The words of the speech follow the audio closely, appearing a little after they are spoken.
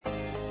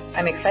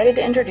I'm excited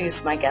to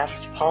introduce my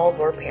guest, Paul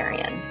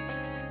Vorparian.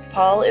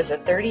 Paul is a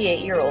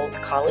 38-year-old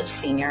college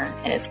senior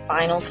in his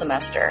final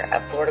semester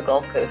at Florida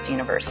Gulf Coast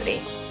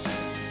University.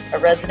 A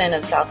resident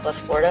of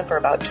Southwest Florida for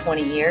about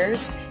 20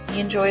 years,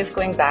 he enjoys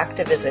going back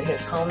to visit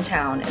his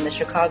hometown in the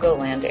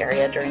Chicagoland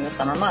area during the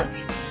summer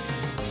months.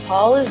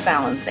 Paul is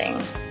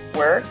balancing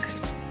work,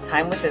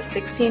 time with his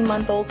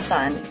 16-month-old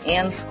son,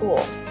 and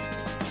school.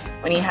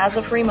 When he has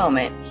a free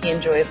moment, he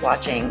enjoys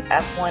watching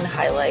F1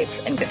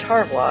 highlights and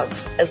guitar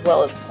vlogs, as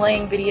well as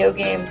playing video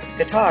games,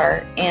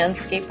 guitar, and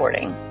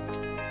skateboarding.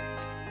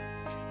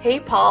 Hey,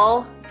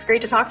 Paul. It's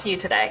great to talk to you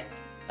today.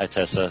 Hi,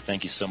 Tessa.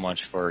 Thank you so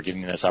much for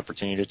giving me this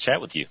opportunity to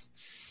chat with you.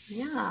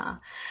 Yeah.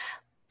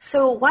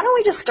 So why don't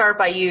we just start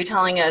by you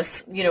telling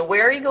us,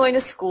 where are you going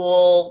to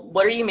school,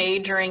 what are you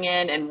majoring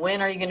in, and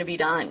when are you going to be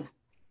done?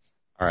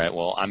 All right.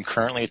 Well, I'm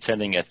currently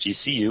attending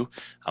FGCU.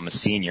 I'm a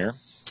senior,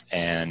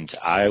 and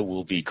I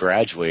will be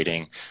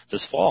graduating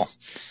this fall.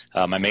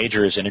 My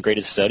major is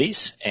integrated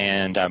studies,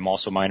 and I'm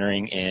also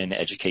minoring in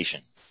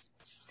education.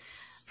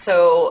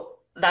 So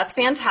that's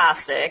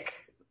fantastic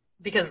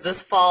because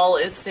this fall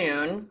is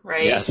soon,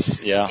 right? Yes,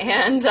 yeah.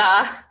 And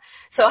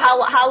so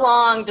how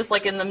long, just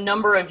like in the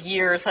number of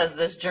years, has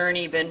this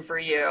journey been for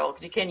you?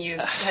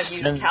 Have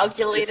you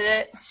calculated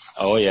it?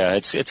 Oh yeah,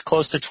 it's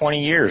close to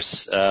 20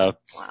 years. Wow.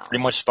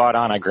 Pretty much spot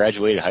on. I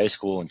graduated high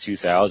school in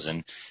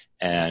 2000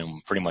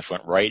 and pretty much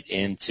went right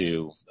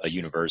into a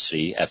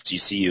university,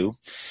 FGCU,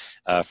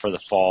 for the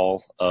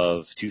fall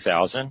of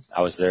 2000.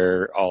 I was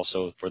there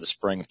also for the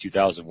spring of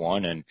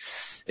 2001, and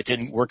it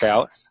didn't work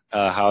out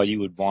how you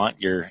would want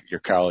your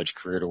college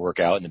career to work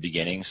out in the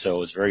beginning. So it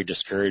was very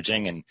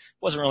discouraging and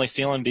wasn't really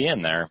feeling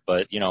being there.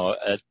 But,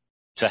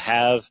 to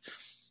have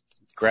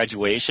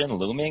graduation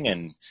looming,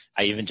 and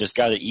I even just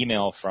got an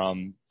email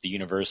from the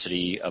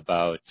university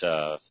about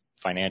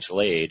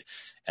financial aid,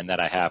 and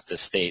that I have to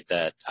state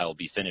that I will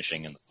be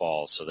finishing in the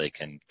fall so they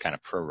can kind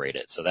of prorate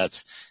it. So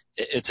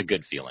it's a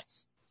good feeling.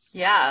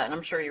 Yeah, and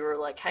I'm sure you were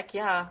like, heck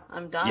yeah,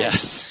 I'm done.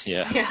 Yes,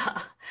 yeah.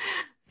 Yeah.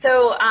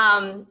 So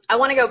I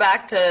want to go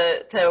back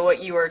to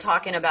what you were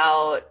talking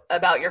about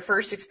your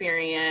first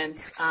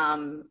experience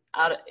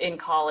out in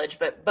college.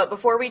 But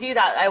before we do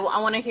that, I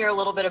want to hear a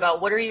little bit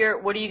about what are you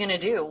going to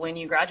do when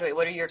you graduate?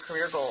 What are your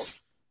career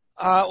goals?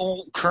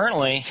 Well,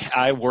 currently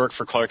I work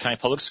for Collier County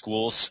Public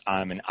Schools.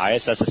 I'm an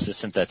ISS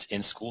assistant that's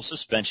in school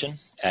suspension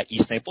at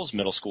East Naples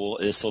Middle School.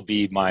 This will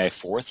be my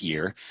fourth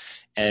year,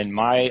 and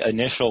my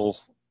initial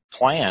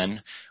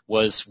plan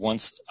was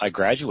once I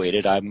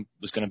graduated, I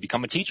was going to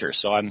become a teacher.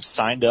 So I'm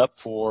signed up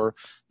for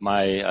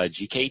my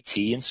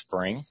GKT in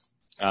spring.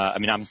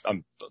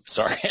 I'm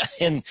sorry,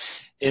 in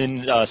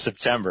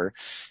September,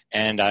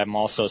 and I'm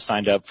also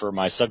signed up for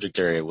my subject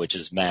area, which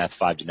is Math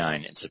 5 to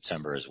 9 in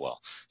September as well.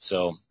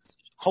 So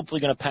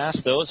hopefully going to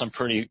pass those. I'm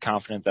pretty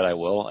confident that I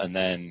will. And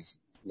then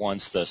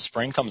once the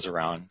spring comes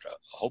around,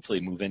 hopefully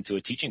move into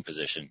a teaching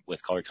position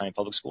with Collier County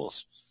Public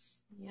Schools.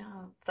 Yeah,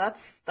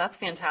 that's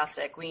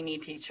fantastic. We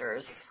need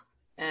teachers.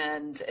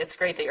 And it's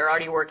great that you're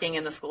already working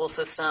in the school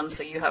system,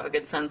 so you have a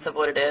good sense of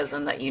what it is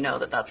and that you know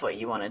that that's what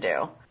you want to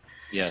do.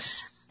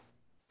 Yes.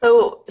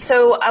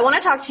 So I want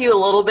to talk to you a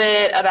little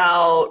bit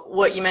about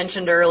what you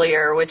mentioned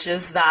earlier, which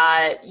is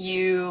that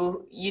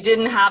you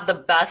didn't have the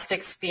best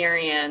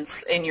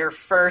experience in your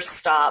first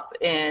stop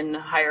in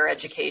higher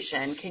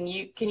education. Can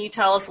you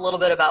tell us a little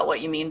bit about what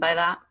you mean by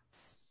that?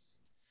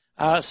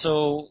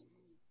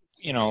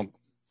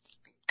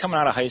 Coming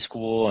out of high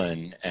school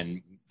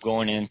and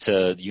going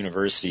into the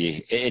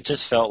university, it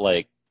just felt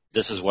like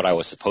this is what I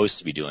was supposed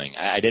to be doing.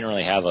 I didn't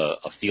really have a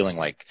feeling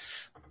like,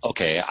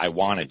 okay, I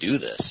want to do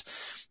this.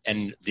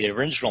 And the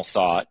original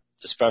thought,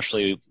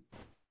 especially,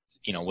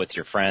 with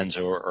your friends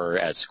or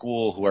at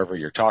school, whoever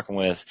you're talking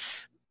with,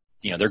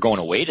 they're going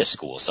away to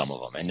school, some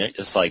of them. And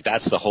it's like,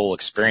 that's the whole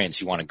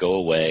experience. You want to go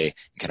away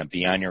and kind of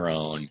be on your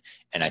own.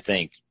 And I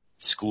think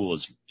school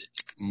is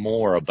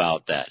more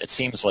about that. It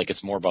seems like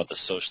it's more about the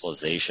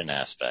socialization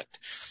aspect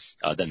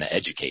than the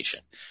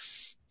education.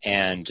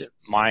 And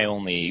my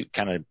only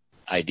kind of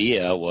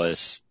idea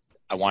was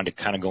I wanted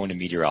to kind of go into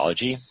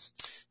meteorology.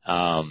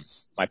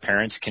 My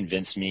parents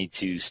convinced me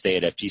to stay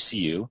at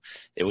FGCU.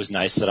 It was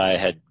nice that I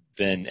had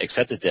been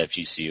accepted to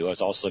FGCU. I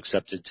was also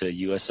accepted to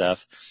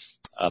USF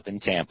up in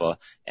Tampa,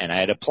 and I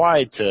had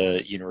applied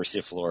to University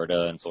of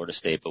Florida and Florida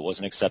State, but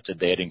wasn't accepted.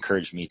 They had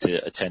encouraged me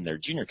to attend their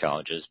junior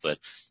colleges, but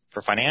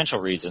for financial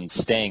reasons,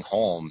 staying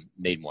home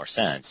made more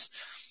sense,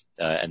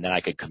 and then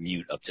I could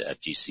commute up to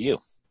FGCU.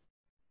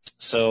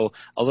 So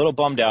a little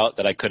bummed out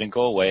that I couldn't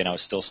go away and I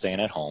was still staying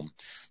at home.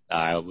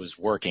 I was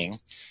working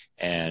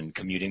and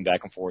commuting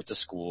back and forth to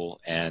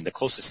school, and the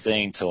closest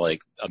thing to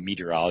like a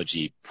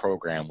meteorology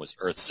program was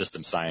Earth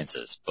System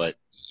Sciences, but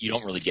you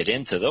don't really get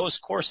into those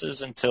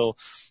courses until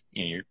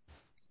your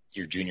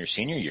junior,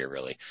 senior year,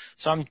 really.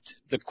 So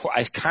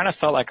I kind of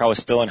felt like I was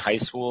still in high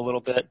school a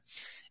little bit,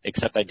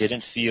 except I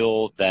didn't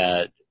feel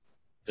that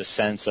the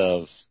sense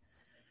of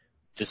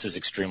this is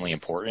extremely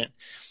important.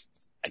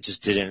 I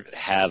just didn't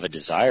have a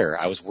desire.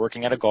 I was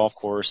working at a golf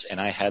course and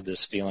I had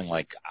this feeling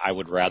like I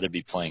would rather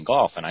be playing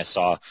golf. And I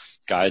saw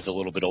guys a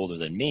little bit older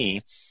than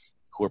me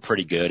who were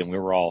pretty good and we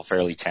were all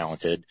fairly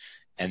talented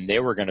and they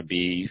were going to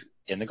be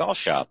in the golf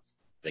shop.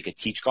 They could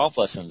teach golf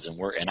lessons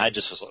and I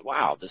just was like,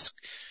 wow, this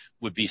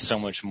would be so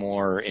much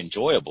more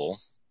enjoyable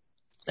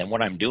than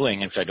what I'm doing,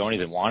 which I don't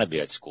even want to be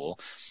at school.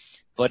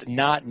 But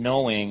not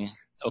knowing,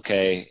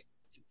 okay,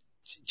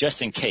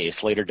 just in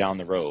case later down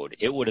the road,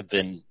 it would have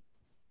been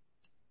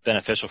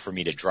beneficial for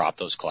me to drop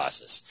those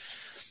classes.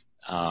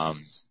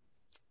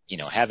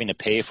 Having to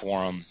pay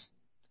for them,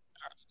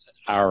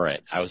 all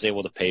right, I was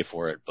able to pay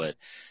for it, but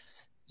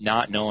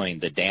not knowing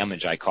the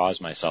damage I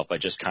caused myself by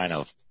just kind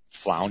of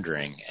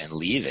floundering and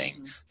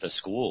leaving the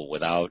school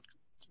without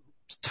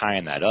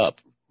tying that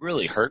up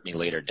really hurt me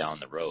later down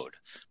the road.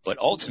 But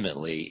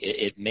ultimately,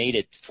 it made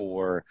it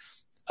for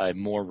a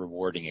more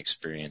rewarding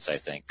experience, I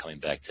think, coming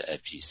back to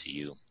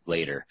FGCU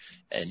later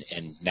and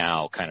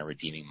now kind of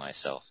redeeming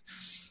myself.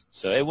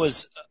 So it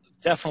was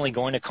definitely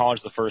going to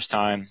college the first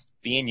time,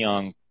 being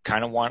young,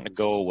 kind of wanting to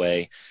go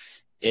away.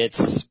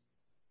 It's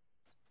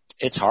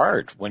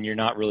hard when you're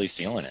not really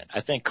feeling it.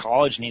 I think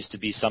college needs to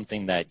be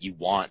something that you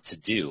want to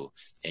do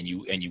and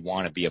you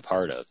want to be a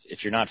part of.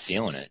 If you're not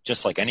feeling it,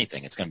 just like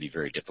anything, it's going to be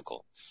very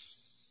difficult.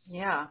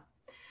 Yeah.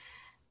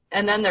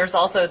 And then there's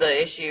also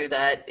the issue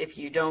that if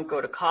you don't go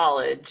to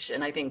college,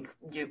 and I think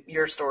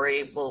your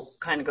story will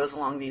kind of goes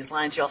along these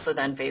lines, you also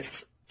then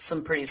face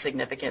some pretty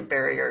significant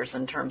barriers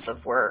in terms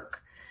of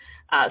work.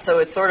 So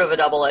it's sort of a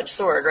double-edged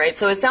sword, right?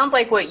 So it sounds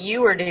like what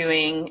you were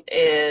doing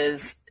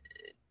is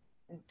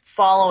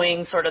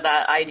following sort of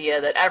that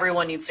idea that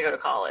everyone needs to go to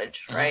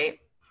college, right?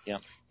 Yeah.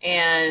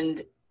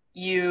 And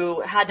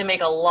you had to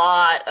make a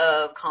lot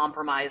of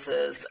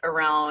compromises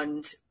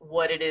around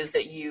what it is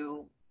that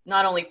you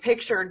not only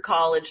pictured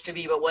college to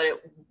be, but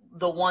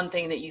the one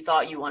thing that you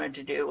thought you wanted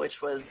to do,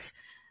 which was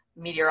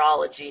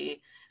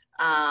meteorology.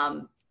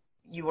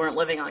 You weren't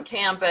living on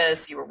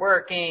campus, you were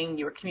working,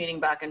 you were commuting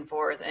back and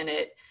forth. And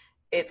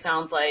it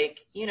sounds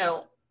like,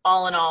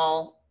 all in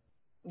all,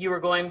 you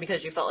were going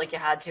because you felt like you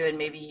had to, and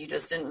maybe you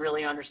just didn't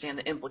really understand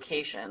the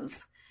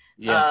implications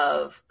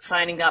of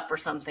signing up for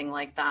something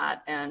like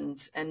that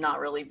and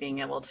not really being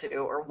able to,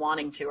 or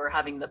wanting to, or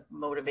having the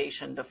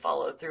motivation to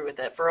follow through with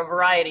it for a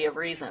variety of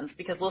reasons.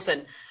 Because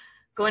listen,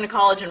 going to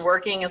college and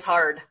working is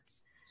hard.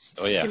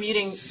 Oh yeah.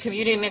 Commuting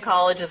to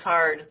college is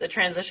hard. The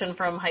transition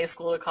from high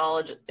school to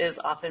college is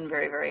often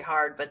very, very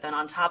hard. But then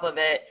on top of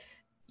it,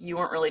 you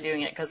weren't really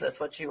doing it because that's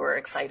what you were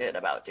excited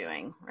about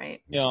doing,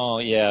 right? No,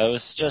 yeah, it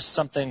was just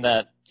something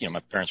that, my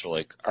parents were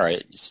like, all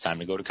right, it's time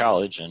to go to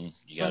college and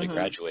you got to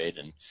graduate.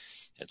 And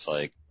it's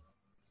like,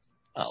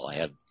 well, I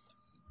had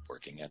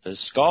working at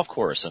this golf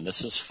course and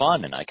this is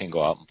fun and I can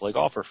go out and play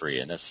golf for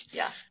free and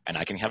and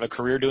I can have a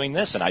career doing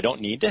this and I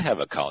don't need to have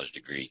a college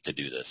degree to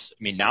do this.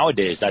 I mean,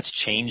 nowadays that's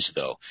changed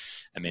though.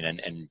 I mean,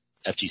 and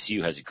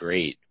FGCU has a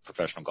great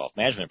professional golf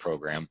management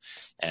program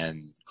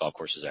and golf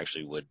courses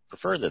actually would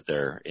prefer that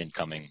their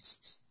incoming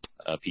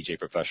PGA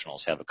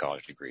professionals have a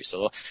college degree.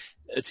 So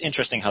it's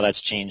interesting how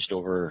that's changed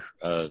over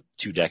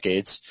 2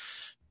 decades.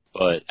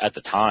 But at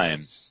the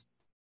time,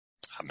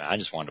 I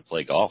just wanted to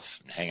play golf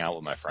and hang out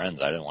with my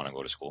friends. I didn't want to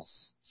go to school.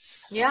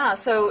 Yeah.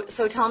 So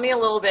tell me a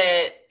little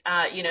bit,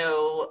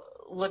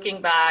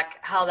 looking back,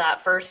 how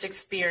that first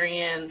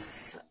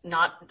experience,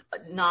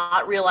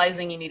 not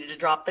realizing you needed to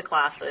drop the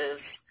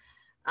classes.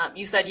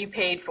 You said you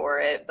paid for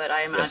it, but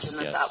I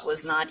imagine that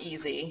was not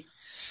easy.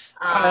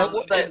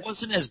 But it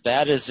wasn't as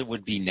bad as it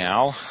would be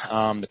now.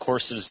 The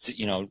courses,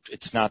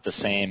 it's not the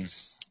same,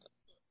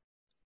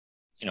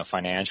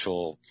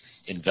 financial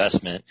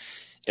investment.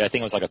 I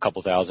think it was like a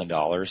couple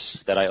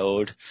 $1,000s that I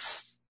owed.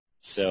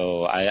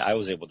 So I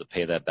was able to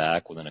pay that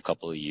back within a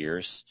couple of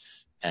years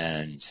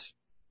and,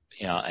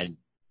 and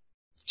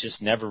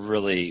just never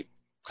really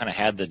kind of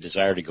had the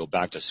desire to go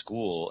back to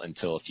school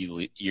until a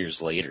few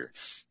years later.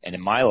 And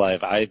in my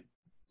life,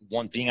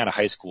 being out of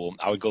high school,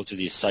 I would go through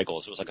these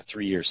cycles. It was like a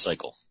 3-year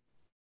cycle.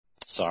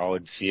 So I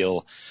would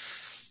feel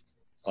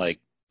like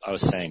I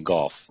was saying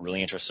golf,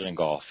 really interested in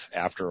golf.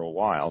 After a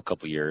while, a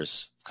couple of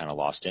years, kind of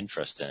lost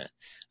interest in it.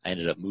 I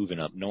ended up moving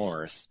up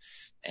north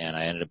and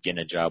I ended up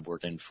getting a job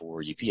working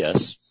for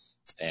UPS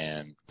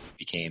and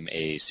became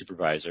a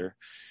supervisor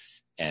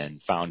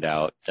and found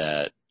out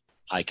that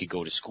I could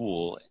go to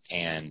school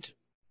and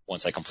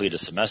once I completed a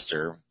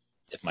semester,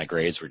 if my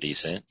grades were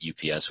decent,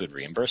 UPS would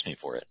reimburse me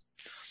for it.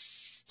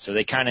 So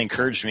they kind of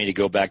encouraged me to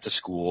go back to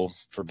school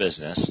for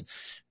business.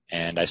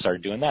 And I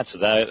started doing that. So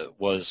that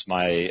was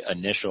my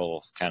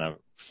initial kind of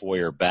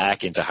foyer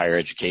back into higher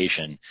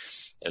education.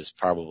 It was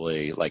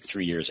probably like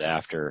 3 years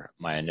after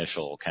my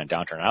initial kind of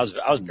downturn. I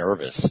was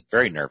nervous,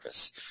 very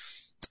nervous.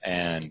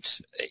 And,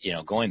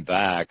 going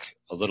back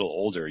a little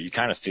older, you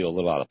kind of feel a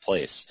little out of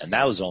place. And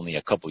that was only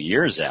a couple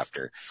years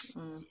after,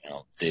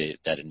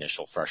 that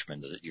initial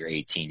freshman, you're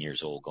 18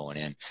 years old going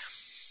in.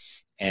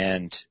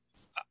 And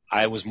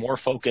I was more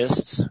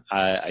focused.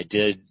 I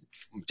did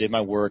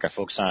my work.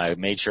 I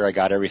made sure I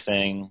got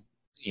everything,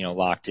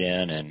 locked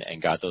in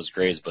and got those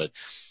grades. But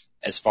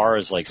as far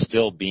as like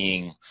still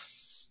being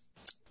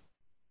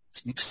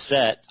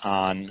set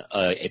on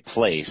a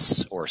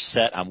place or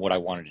set on what I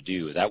wanted to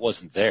do, that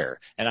wasn't there.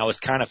 And I was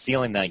kind of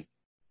feeling that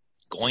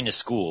going to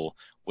school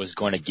was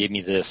going to give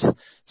me this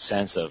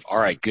sense of, all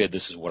right, good,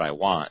 this is what I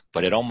want.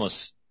 But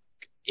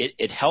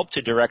it helped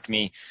to direct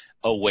me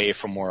away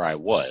from where I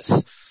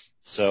was.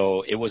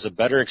 So it was a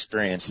better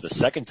experience the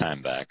second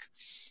time back,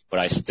 but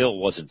I still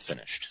wasn't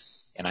finished.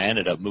 And I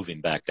ended up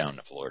moving back down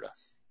to Florida.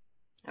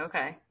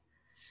 Okay.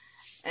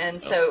 And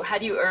so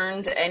had you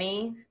earned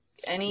any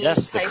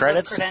yes, type the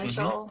credits. of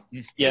credential?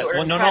 Mm-hmm. Yeah,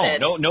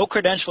 well, no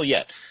credential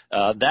yet.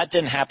 That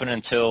didn't happen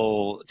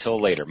until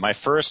later. My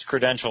first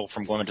credential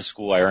from going to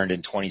school I earned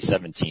in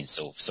 2017,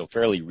 so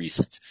fairly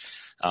recent.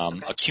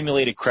 Okay.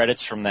 Accumulated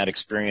credits from that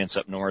experience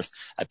up north,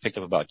 I picked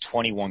up about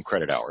 21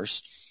 credit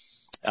hours.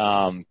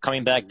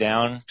 Coming back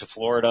down to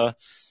Florida,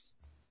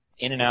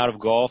 in and out of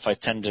golf, I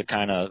tend to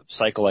kind of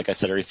cycle, like I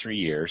said, every 3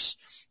 years.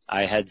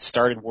 I had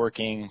started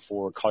working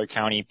for Collier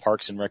County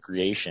Parks and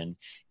Recreation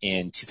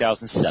in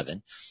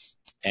 2007.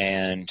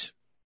 And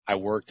I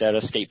worked at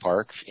a skate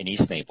park in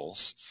East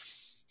Naples,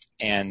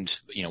 and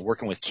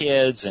working with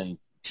kids and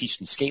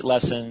teaching skate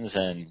lessons,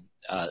 and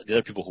the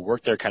other people who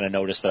worked there kind of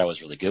noticed that I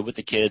was really good with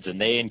the kids, and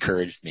they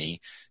encouraged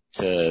me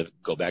to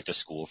go back to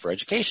school for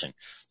education.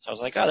 So I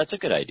was like, oh, that's a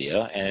good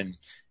idea. And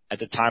at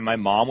the time, my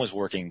mom was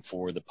working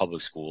for the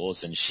public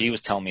schools, and she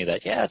was telling me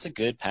that, yeah, it's a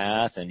good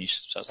path. And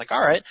so I was like,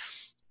 all right.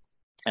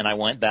 And I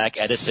went back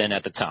Edison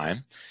at the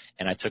time,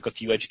 and I took a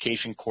few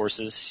education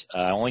courses,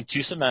 only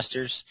 2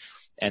 semesters.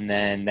 And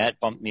then that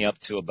bumped me up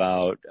to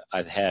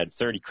I've had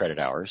 30 credit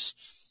hours.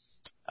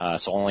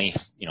 So only,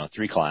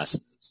 3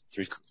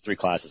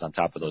 classes on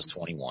top of those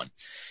 21.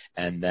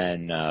 And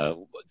then,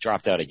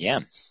 dropped out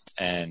again.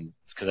 And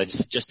because I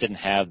just didn't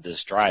have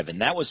this drive.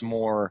 And that was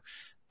more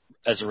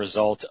as a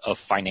result of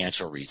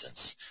financial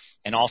reasons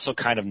and also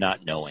kind of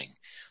not knowing.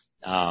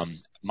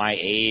 My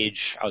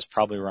age, I was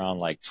probably around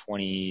like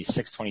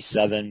 26,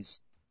 27,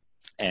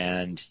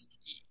 and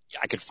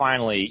I could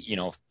finally,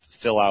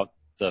 fill out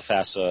the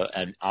FAFSA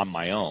and on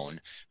my own,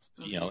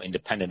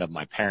 independent of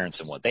my parents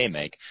and what they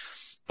make.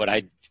 But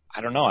I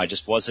don't know. I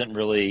just wasn't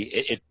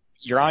really,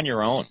 you're on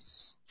your own.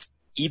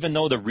 Even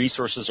though the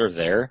resources are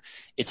there,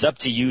 it's up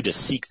to you to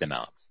seek them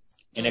out.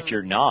 And if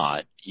you're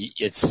not,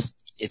 it's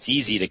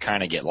easy to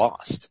kind of get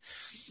lost.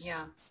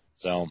 Yeah.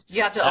 So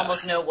you have to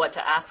almost know what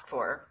to ask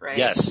for, right?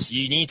 Yes.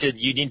 You need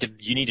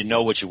to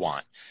know what you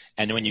want.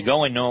 And when you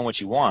go in knowing what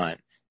you want,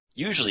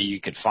 usually you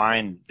could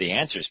find the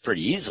answers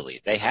pretty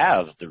easily. They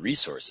have the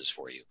resources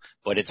for you,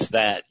 but it's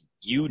that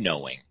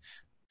knowing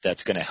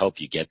that's going to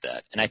help you get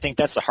that. And I think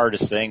that's the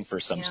hardest thing for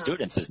some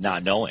students is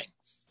not knowing.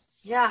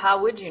 Yeah.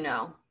 How would you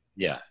know?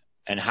 Yeah.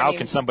 And how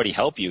can somebody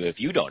help you if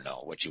you don't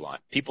know what you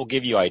want? People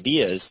give you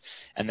ideas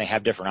and they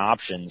have different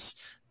options,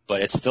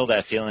 but it's still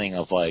that feeling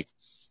of like,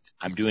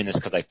 I'm doing this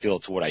because I feel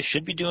it's what I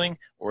should be doing,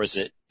 or is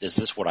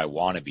this what I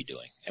want to be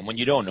doing? And when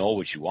you don't know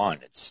what you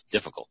want, it's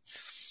difficult.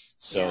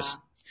 So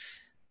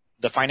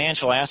the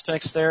financial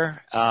aspects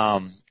there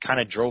kind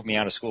of drove me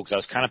out of school because I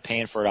was kind of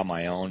paying for it on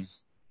my own.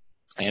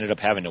 I ended up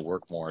having to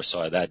work more,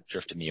 so that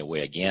drifted me away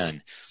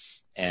again.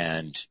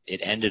 And it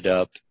ended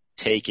up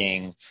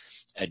taking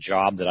a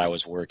job that I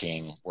was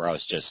working where I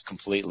was just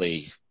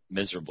completely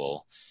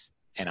miserable.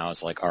 And I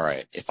was like, all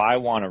right, if I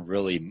want to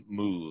really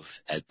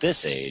move at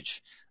this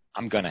age,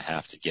 I'm going to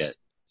have to get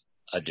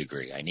a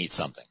degree. I need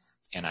something.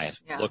 And I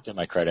looked at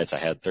my credits. I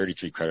had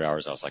 33 credit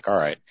hours. I was like, all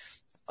right,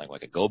 like I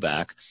could go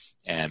back.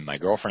 And my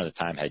girlfriend at the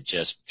time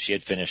she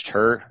had finished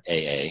her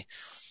AA.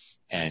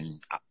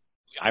 And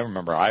I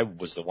remember I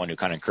was the one who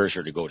kind of encouraged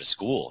her to go to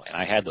school. And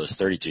I had those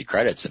 33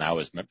 credits and I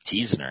was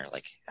teasing her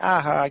like,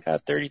 I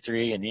got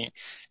 33.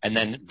 And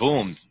then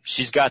boom,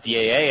 she's got the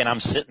AA and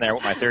I'm sitting there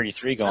with my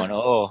 33 going,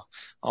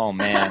 oh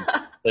man.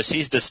 So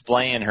she's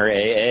displaying her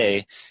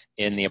AA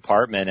in the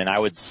apartment and I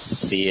would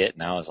see it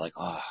and I was like,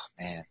 oh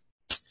man,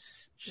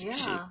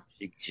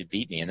 she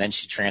beat me. And then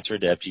she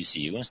transferred to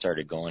FGCU and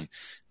started going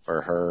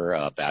for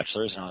her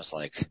bachelor's. And I was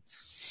like,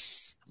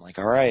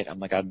 all right. I'm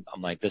like, I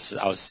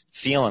was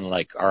feeling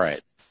like, all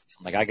right,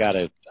 I'm like, I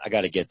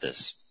gotta get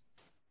this.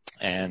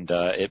 And,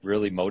 it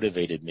really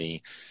motivated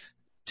me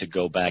to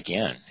go back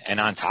in. And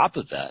on top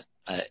of that,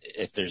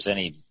 if there's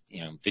any,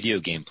 video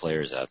game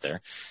players out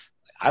there,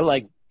 I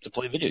like to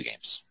play video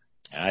games.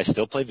 And I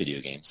still play video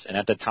games. And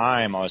at the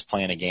time I was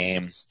playing a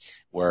game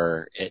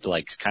where it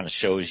like kind of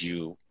shows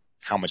you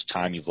how much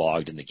time you've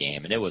logged in the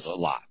game. And it was a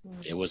lot.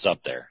 It was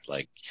up there,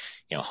 like,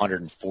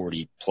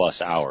 140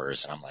 plus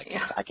hours. And I'm like,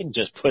 if I can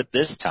just put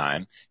this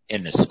time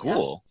in the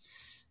school,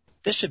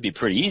 this should be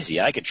pretty easy.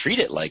 I could treat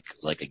it like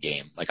a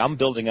game. Like I'm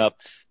building up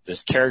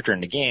this character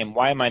in the game.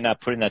 Why am I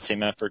not putting that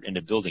same effort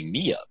into building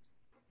me up?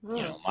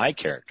 My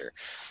character.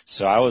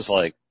 So I was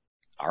like,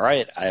 all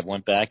right, I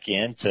went back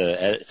in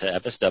to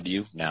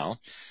FSW now,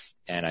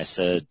 and I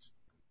said,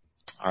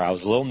 I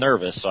was a little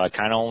nervous, so I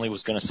kind of only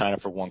was going to sign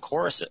up for one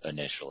course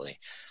initially.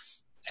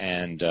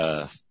 And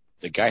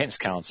the guidance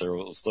counselor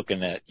was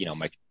looking at,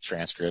 my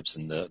transcripts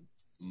and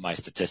my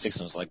statistics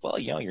and was like, well,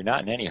 you're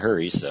not in any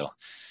hurry, so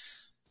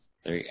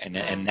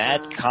And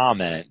that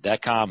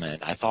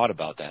comment, I thought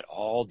about that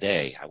all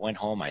day. I went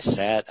home, I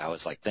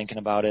was like thinking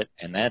about it,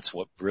 and that's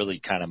what really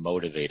kind of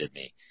motivated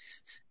me.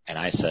 And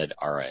I said,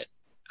 all right,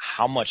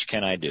 how much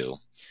can I do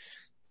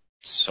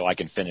so I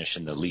can finish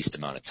in the least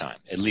amount of time,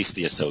 at least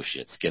the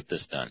associates, get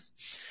this done.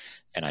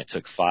 And I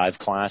took 5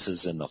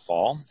 classes in the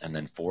fall and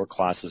then 4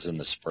 classes in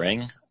the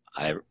spring.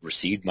 I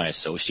received my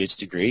associate's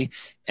degree.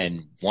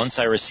 And once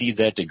I received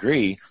that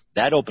degree,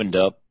 that opened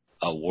up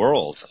a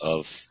world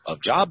of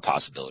job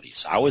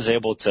possibilities. I was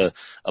able to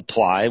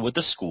apply with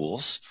the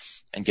schools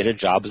and get a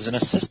job as an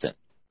assistant.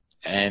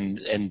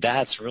 And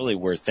that's really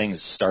where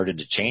things started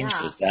to change,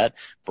 because that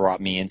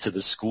brought me into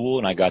the school,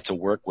 and I got to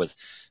work with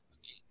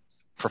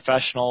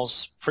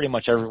professionals. Pretty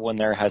much everyone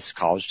there has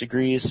college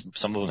degrees.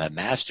 Some of them have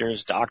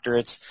masters,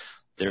 doctorates.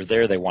 They're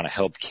there. They want to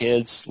help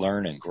kids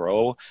learn and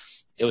grow.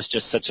 It was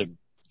just such a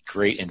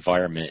great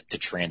environment to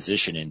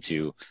transition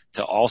into,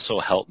 to also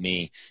help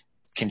me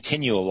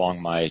continue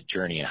along my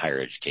journey in higher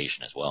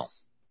education as well.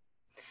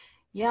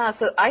 Yeah,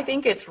 so I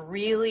think it's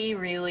really,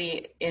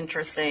 really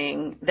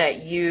interesting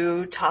that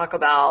you talk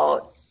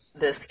about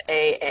this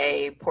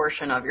AA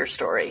portion of your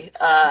story.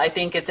 I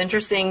think it's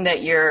interesting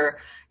that your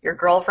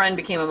girlfriend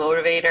became a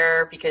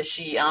motivator because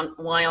she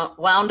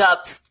wound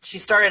up, she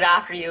started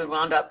after you and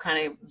wound up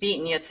kind of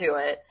beating you to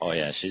it. Oh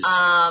yeah, she's.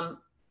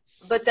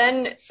 But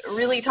then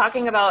really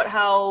talking about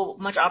how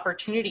much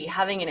opportunity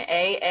having an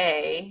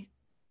AA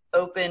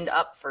opened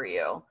up for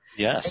you.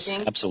 Yes,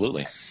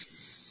 absolutely.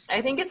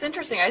 I think it's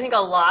interesting. I think a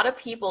lot of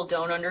people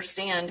don't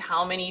understand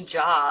how many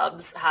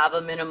jobs have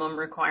a minimum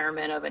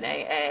requirement of an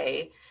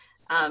AA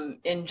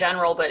in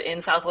general, but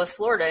in Southwest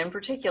Florida in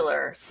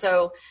particular.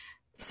 So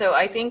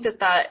I think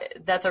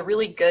that's a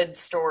really good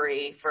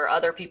story for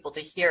other people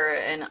to hear.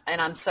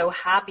 And I'm so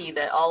happy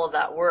that all of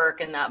that work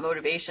and that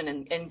motivation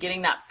and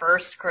getting that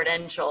first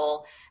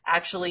credential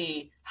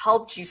actually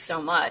helped you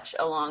so much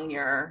along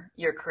your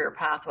career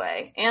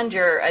pathway and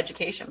your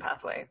education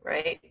pathway,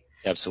 right?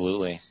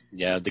 Absolutely.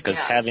 Yeah, because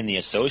having the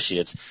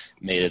associates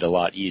made it a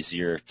lot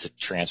easier to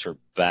transfer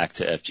back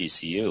to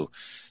FGCU.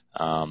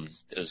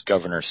 It was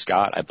Governor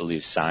Scott, I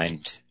believe,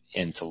 signed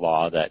into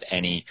law that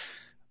any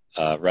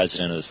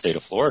resident of the state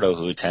of Florida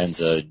who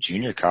attends a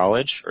junior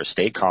college or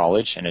state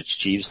college and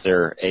achieves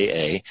their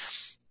AA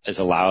is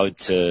allowed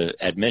to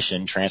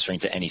admission transferring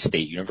to any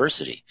state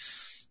university.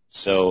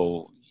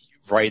 So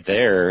right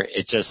there,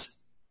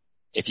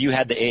 if you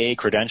had the AA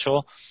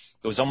credential,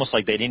 it was almost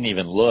like they didn't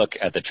even look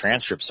at the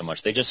transcript so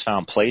much. They just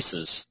found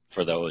places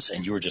for those,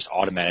 and you were just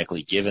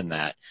automatically given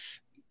that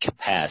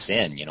pass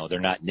in. They're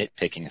not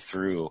nitpicking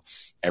through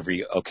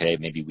okay,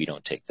 maybe we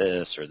don't take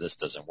this or this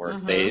doesn't work.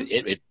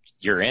 Mm-hmm.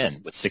 You're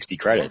in with 60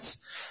 credits.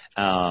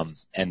 And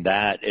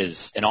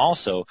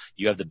also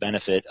you have the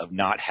benefit of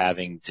not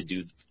having to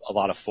do a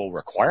lot of full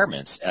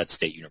requirements at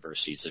state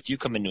universities. If you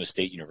come into a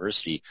state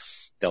university,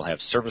 they'll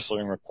have service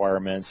learning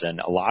requirements, and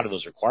a lot of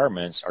those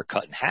requirements are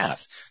cut in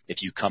half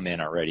if you come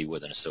in already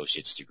with an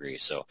associate's degree.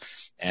 So,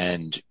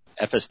 and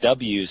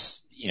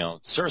FSW's,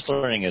 service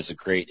learning is a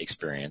great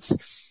experience,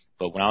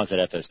 but when I was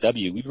at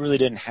FSW, we really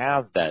didn't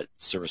have that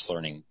service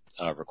learning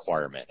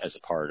requirement as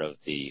a part of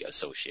the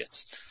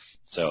associates.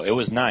 So it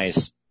was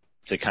nice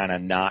to kind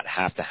of not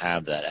have to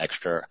have that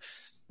extra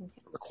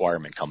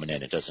requirement coming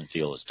in. It doesn't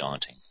feel as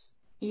daunting.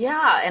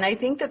 Yeah, and I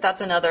think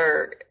that's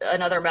another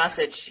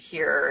message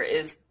here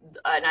is,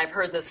 and I've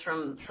heard this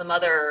from some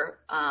other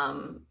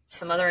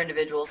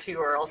individuals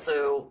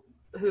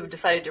who've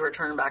decided to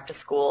return back to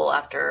school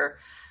after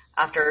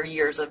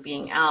years of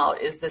being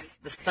out, is this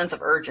sense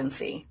of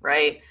urgency,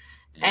 right?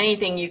 Mm-hmm.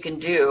 Anything you can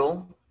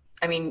do.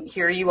 I mean,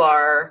 here you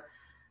are,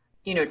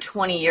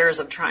 20 years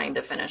of trying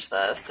to finish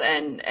this,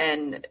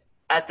 and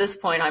at this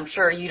point, I'm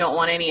sure you don't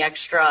want any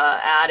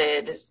extra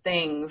added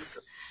things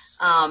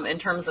in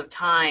terms of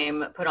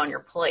time put on your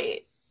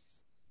plate,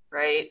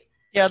 right?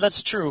 Yeah,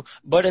 that's true.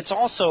 But it's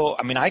also,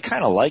 I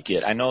kind of like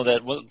it. I know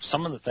that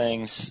some of the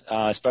things,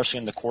 especially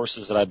in the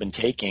courses that I've been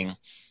taking,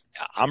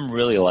 I'm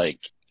really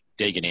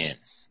digging in.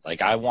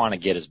 I want to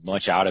get as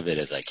much out of it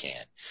as I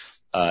can.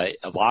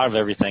 A lot of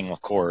everything,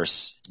 of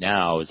course,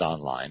 now is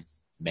online,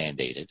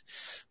 mandated.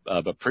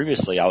 But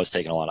previously I was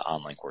taking a lot of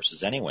online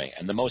courses anyway.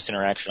 And the most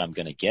interaction I'm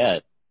going to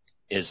get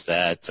is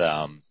that,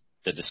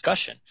 the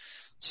discussion.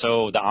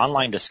 So the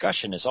online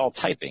discussion is all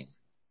typing.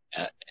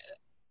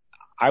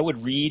 I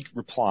would read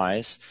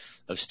replies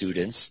of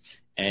students,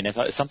 and if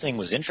something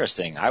was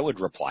interesting, I would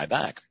reply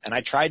back. And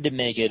I tried to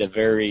make it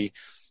a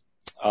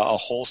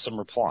wholesome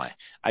reply.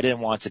 I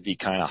didn't want to be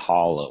kind of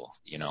hollow,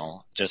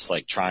 just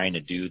trying to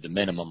do the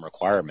minimum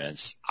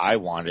requirements. I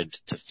wanted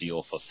to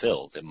feel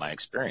fulfilled in my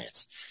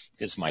experience.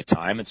 It's my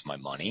time, it's my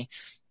money,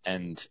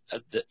 and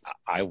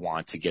I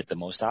want to get the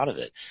most out of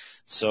it.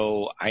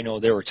 So I know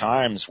there were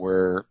times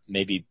where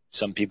maybe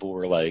some people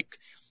were like,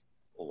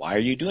 why are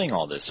you doing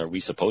all this? Are we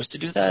supposed to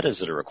do that?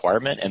 Is it a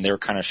requirement? And they were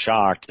kind of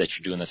shocked that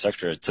you're doing this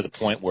extra, to the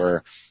point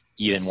where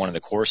even one of the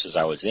courses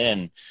I was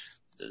in,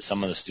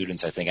 some of the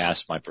students, I think,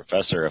 asked my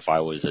professor if I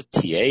was a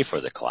TA for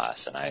the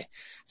class, and I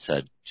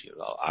said,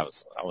 I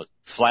was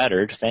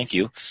flattered, thank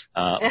you.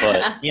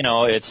 But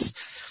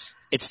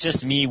it's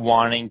just me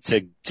wanting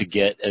to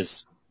get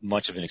as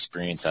much of an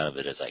experience out of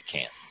it as I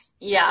can.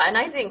 Yeah, and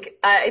I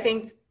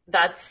think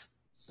that's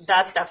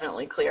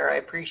definitely clear. I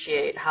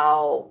appreciate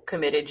how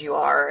committed you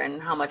are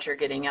and how much you're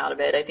getting out of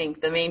it. I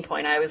think the main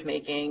point I was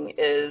making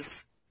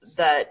is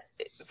that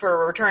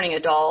for a returning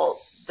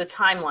adult, the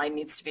timeline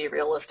needs to be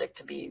realistic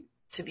to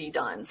be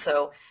done.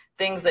 So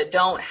things that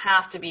don't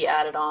have to be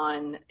added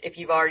on if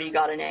you've already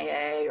got an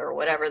AA or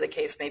whatever the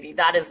case may be,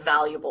 that is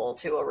valuable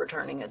to a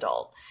returning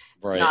adult.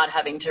 Right. Not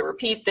having to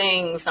repeat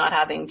things, not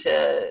having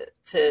to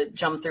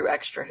jump through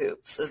extra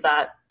hoops. Is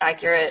that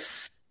accurate?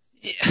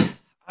 Yeah,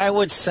 I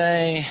would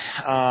say,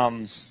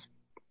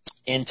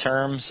 in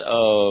terms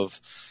of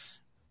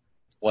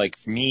like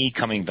me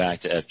coming back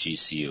to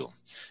FGCU,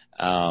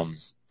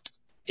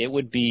 it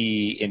would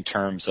be in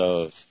terms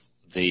of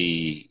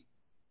the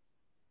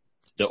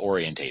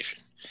orientation.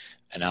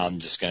 And I'm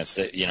just going to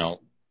say,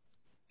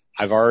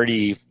 I've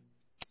already,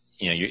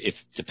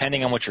 if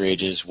depending on what your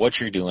age is, what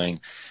you're doing,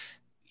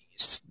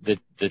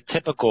 the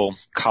typical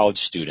college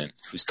student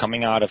who's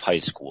coming out of high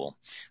school,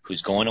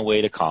 who's going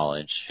away to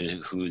college,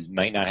 who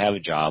might not have a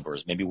job or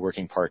is maybe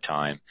working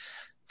part-time,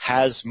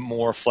 has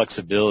more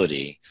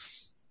flexibility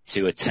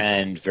to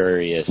attend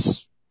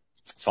various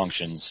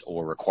functions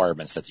or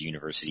requirements that the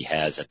university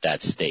has at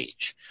that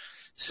stage.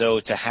 So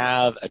to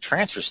have a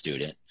transfer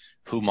student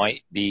who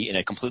might be in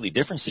a completely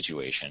different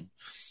situation,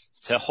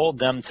 to hold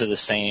them to the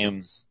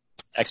same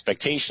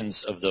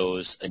expectations of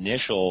those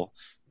initial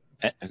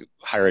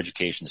higher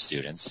education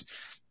students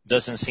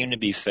doesn't seem to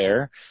be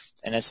fair.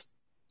 And it's,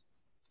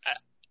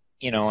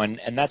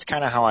 and that's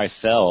kind of how I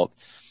felt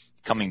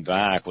coming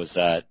back, was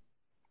that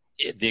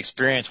the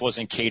experience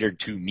wasn't catered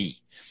to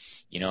me.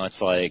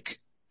 It's like,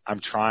 I'm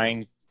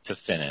trying to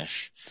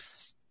finish.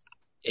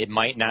 I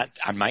might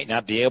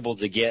not be able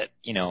to get,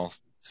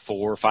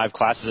 4 or 5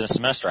 classes in a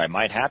semester. I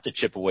might have to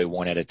chip away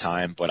one at a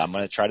time, but I'm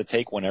going to try to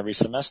take one every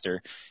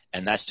semester.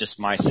 And that's just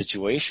my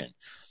situation.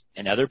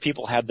 And other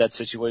people have that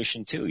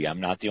situation too. Yeah, I'm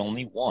not the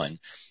only one,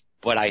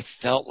 but I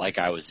felt like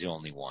I was the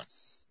only one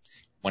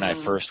when I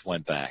first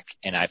went back,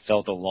 and I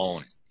felt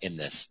alone in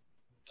this.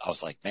 I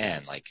was like,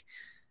 man, like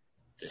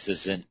this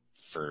isn't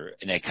for,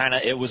 and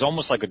it was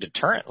almost like a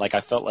deterrent. Like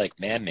I felt like,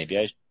 man, maybe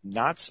I'm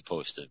not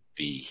supposed to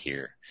be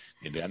here.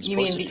 Maybe I'm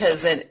supposed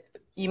to.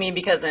 You mean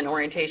because in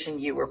orientation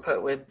you were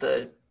put with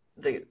the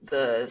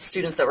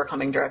students that were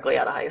coming directly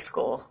out of high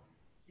school?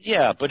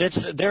 Yeah, but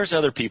there's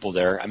other people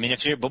there. I mean,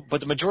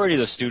 but the majority of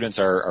the students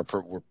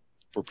were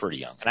pretty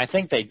young, and I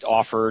think they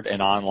offered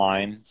an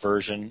online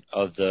version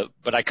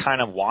but I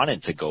kind of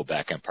wanted to go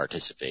back and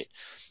participate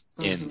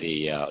in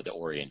the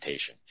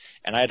orientation,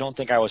 and I don't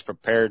think I was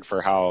prepared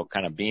for how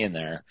kind of being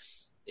there.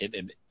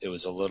 It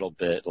was a little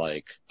bit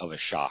like of a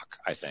shock,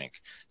 I think,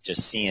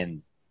 just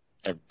seeing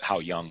how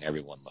young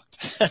everyone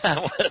looked.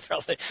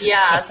 Probably.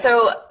 Yeah.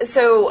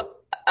 So.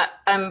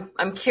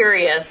 I'm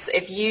curious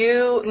if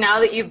now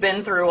that you've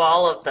been through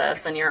all of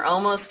this and you're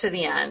almost to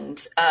the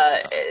end,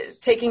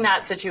 taking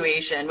that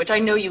situation, which I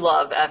know you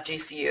love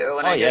FGCU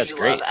and I know you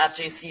love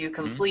FGCU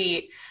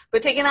Complete,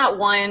 but taking that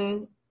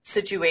one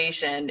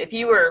situation, if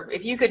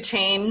you could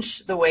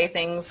change the way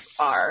things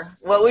are,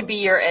 what would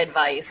be your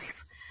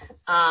advice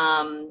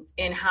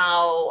in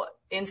how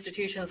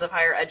institutions of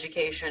higher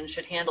education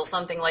should handle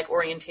something like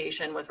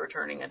orientation with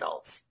returning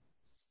adults?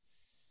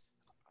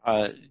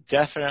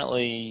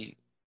 Definitely,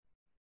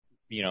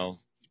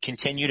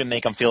 continue to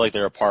make them feel like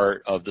they're a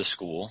part of the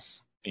school.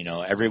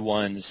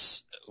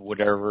 Everyone's,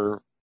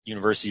 whatever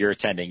university you're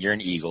attending, you're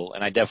an Eagle,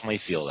 and I definitely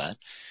feel that,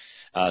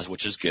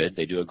 which is good.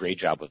 They do a great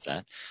job with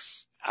that.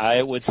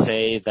 I would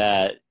say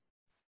that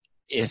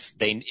if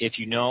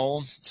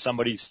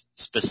somebody's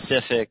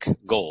specific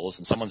goals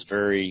and someone's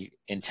very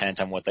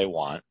intent on what they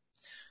want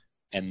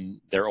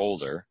and they're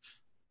older,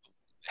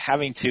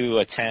 having to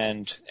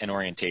attend an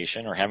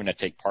orientation or having to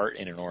take part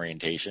in an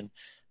orientation,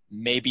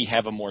 maybe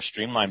have a more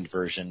streamlined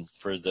version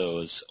for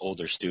those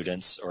older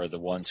students or the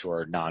ones who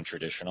are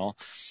non-traditional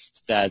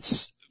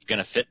that's going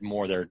to fit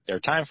more their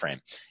time frame.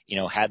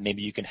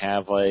 Maybe you can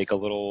have like a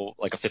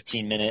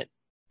 15-minute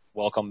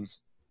welcome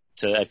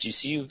to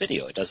FGCU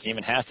video. It doesn't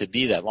even have to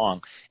be that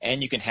long.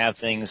 And you can have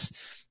things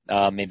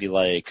maybe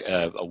like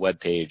a web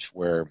page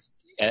where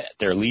at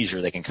their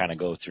leisure they can kind of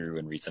go through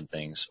and read some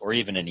things, or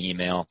even an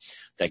email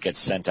that gets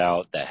sent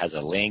out that has a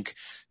link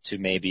to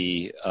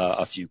maybe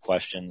a few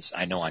questions.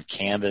 I know on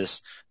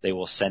Canvas they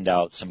will send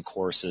out some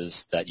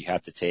courses that you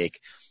have to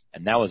take,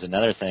 and that was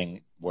another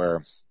thing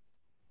where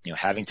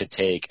having to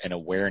take an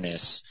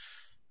awareness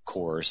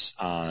course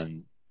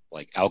on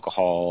like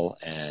alcohol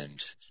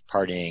and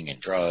partying and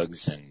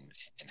drugs and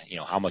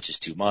how much is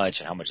too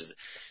much and how much is,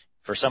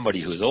 for somebody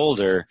who's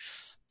older,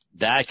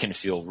 that can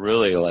feel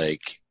really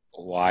like,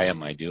 why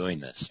am I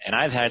doing this? And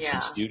I've had some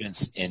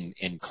students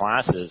in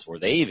classes where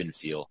they even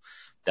feel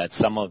that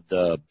some of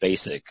the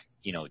basic,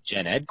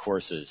 gen ed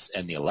courses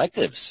and the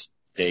electives,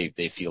 they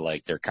feel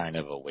like they're kind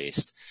of a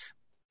waste.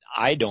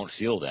 I don't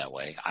feel that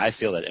way. I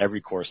feel that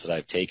every course that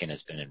I've taken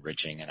has been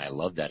enriching, and I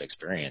love that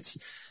experience.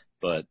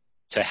 But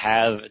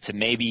to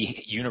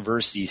maybe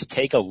universities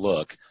take a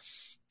look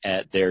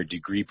at their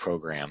degree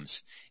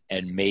programs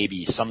and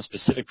maybe some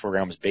specific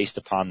programs based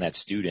upon that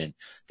student,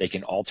 they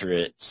can alter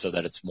it so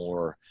that it's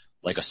more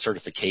like a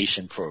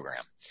certification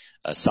program,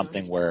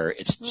 something where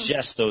it's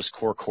just those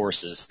core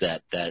courses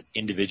that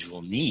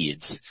individual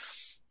needs.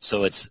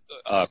 So it's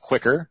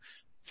quicker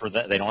for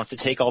that. They don't have to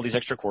take all these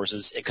extra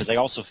courses because they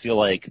also feel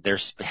like they're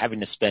having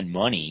to spend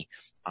money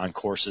on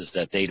courses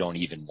that they don't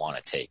even want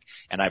to take.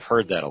 And I've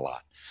heard that a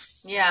lot.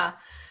 Yeah.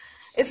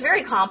 It's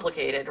very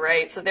complicated,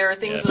 right? So there are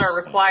things that are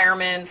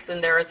requirements,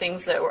 and there are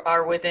things that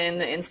are within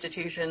the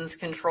institution's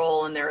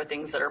control, and there are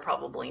things that are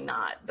probably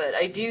not. But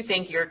I do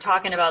think you're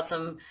talking about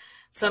some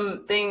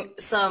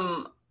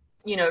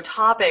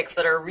topics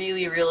that are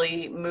really,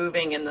 really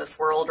moving in this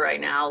world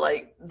right now,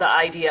 like the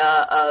idea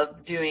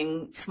of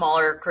doing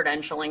smaller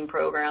credentialing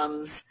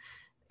programs,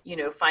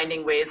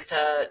 finding ways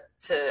to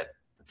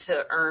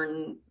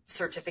earn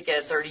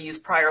certificates or to use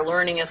prior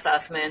learning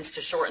assessments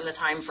to shorten the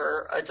time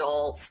for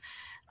adults.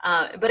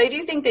 But I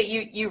do think that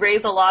you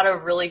raise a lot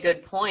of really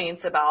good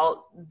points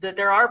about that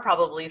there are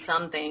probably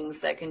some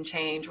things that can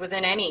change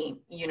within any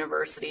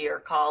university or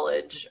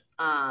college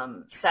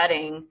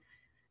setting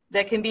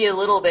that can be a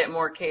little bit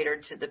more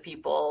catered to the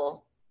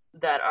people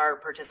that are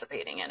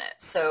participating in it.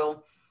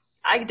 So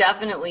I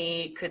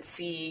definitely could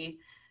see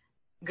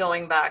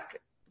going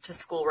back to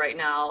school right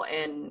now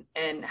and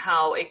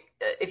how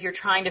if you're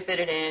trying to fit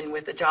it in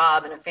with a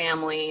job and a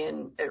family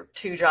and or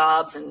 2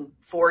 jobs and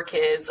 4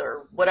 kids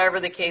or whatever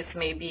the case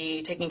may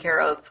be, taking care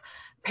of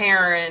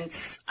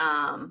parents,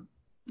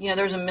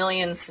 there's a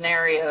million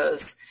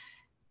scenarios.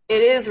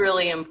 It is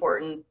really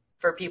important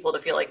for people to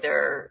feel like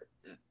they're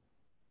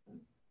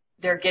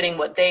getting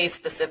what they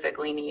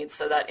specifically need,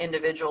 so that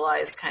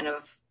individualized kind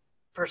of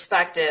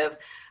perspective,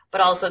 but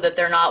also that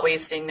they're not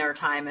wasting their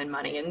time and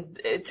money. And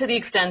to the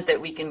extent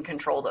that we can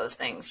control those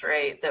things,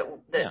 right,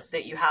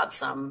 that you have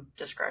some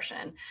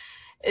discretion.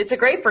 It's a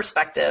great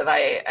perspective.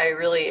 I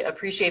really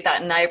appreciate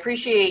that. And I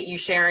appreciate you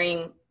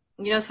sharing,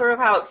 sort of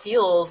how it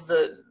feels,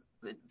 the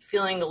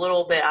feeling a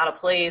little bit out of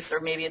place, or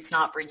maybe it's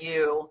not for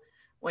you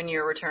when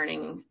you're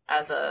returning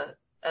as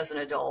an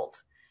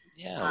adult.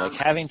 Yeah, like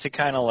having to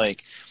kind of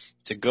like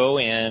to go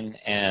in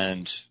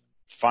and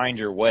find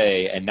your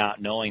way and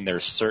not knowing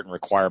there's certain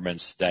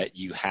requirements that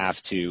you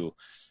have to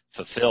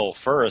fulfill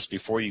first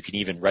before you can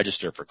even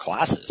register for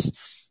classes.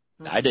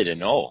 Mm-hmm. I didn't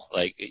know.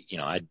 I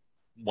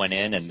went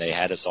in and they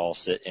had us all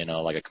sit in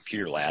a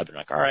computer lab and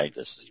all right,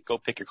 go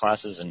pick your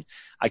classes. And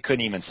I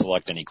couldn't even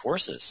select any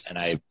courses.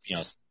 And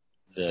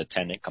the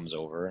attendant comes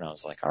over and I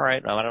was like, all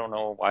right, I don't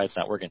know why it's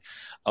not working.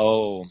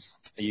 Oh,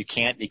 you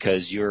can't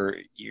because you're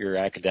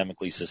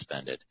academically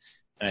suspended.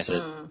 And I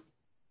said,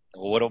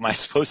 well, what am I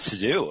supposed to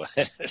do?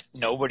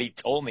 Nobody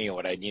told me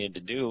what I needed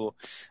to do.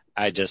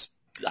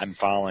 I'm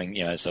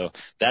following, so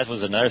that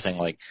was another thing,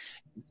 like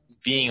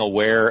being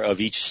aware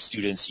of each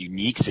student's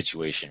unique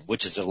situation,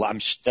 which is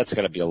that's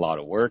got to be a lot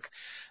of work,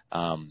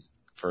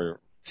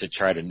 to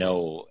try to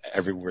know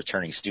every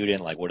returning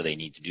student, like what do they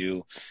need to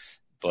do.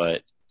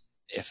 But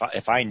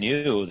if I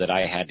knew that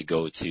I had to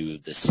go to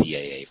the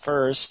CAA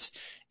first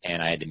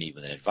and I had to meet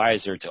with an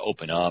advisor to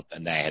open up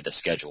and I had to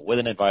schedule with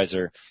an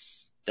advisor,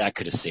 that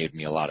could have saved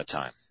me a lot of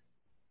time.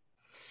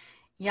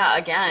 Yeah,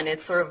 again,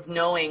 it's sort of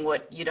knowing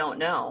what you don't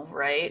know,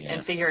 right? Yeah.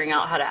 And figuring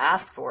out how to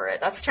ask for it.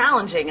 That's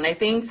challenging. And I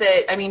think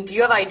do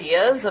you have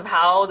ideas of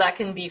how that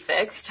can be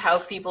fixed? How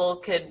people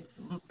could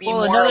be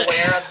more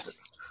aware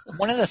of?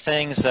 One of the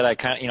things that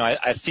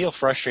I feel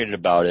frustrated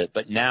about it,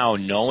 but now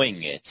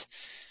knowing it,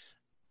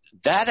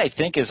 that I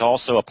think is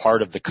also a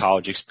part of the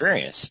college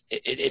experience.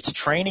 It's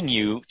training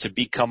you to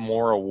become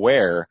more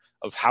aware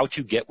of how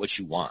to get what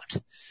you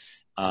want.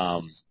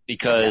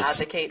 Because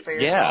to advocate for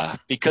yourself. Yeah,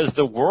 because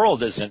the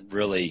world isn't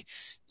really,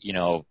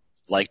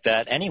 like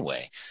that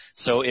anyway.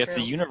 So if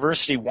the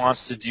university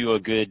wants to do a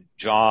good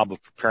job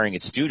of preparing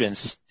its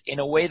students, in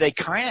a way they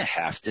kind of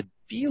have to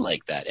be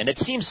like that. And it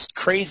seems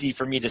crazy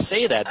for me to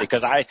say that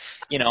because I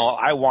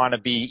want to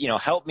be,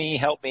 help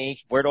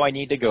me, where do I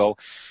need to go?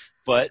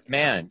 But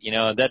man,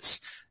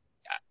 this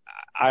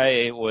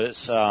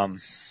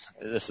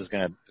is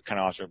going to kind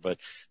of alter, but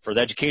for the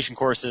education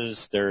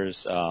courses,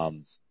 there's,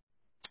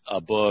 a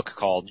book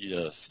called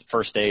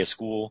First Day of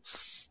School.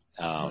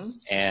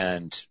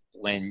 And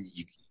when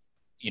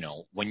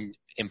when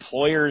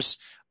employers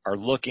are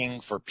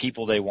looking for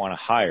people they want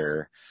to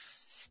hire,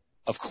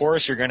 of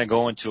course you're going to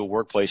go into a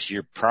workplace.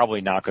 You're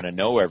probably not going to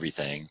know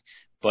everything,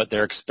 but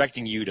they're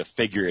expecting you to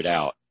figure it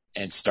out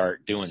and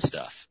start doing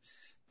stuff.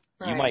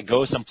 Right. You might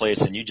go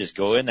someplace and you just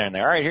go in there and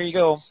they're, all right, here you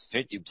go.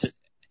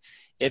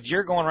 If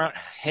you're going around,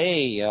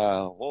 hey,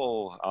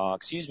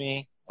 excuse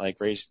me,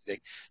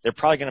 they're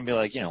probably going to be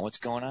like, what's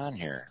going on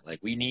here? Like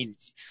we need,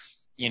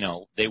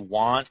 they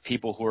want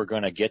people who are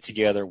going to get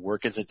together,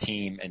 work as a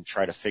team and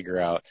try to figure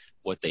out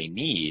what they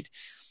need.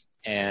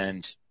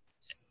 And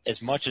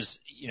as much as,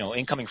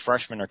 incoming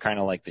freshmen are kind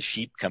of like the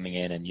sheep coming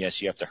in, and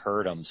yes, you have to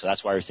herd them. So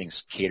that's why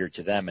everything's catered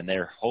to them. And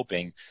they're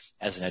hoping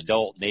as an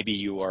adult, maybe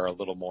you are a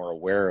little more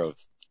aware of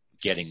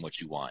getting what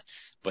you want,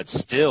 but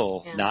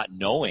still not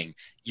knowing,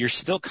 you're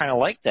still kind of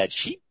like that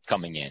sheep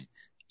coming in.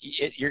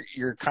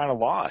 You're kind of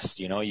lost,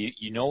 you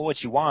know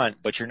what you want,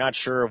 but you're not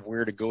sure of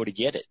where to go to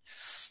get it.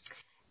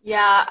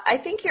 Yeah, I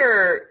think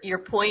your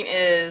point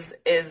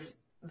is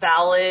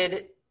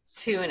valid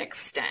to an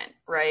extent,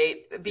 right?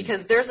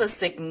 Because there's a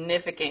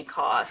significant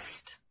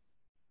cost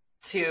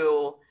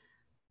to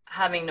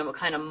having to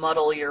kind of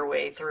muddle your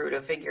way through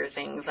to figure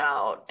things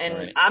out. And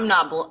right.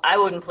 I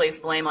wouldn't place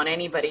blame on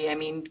anybody. I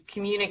mean,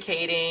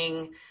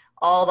 communicating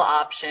all the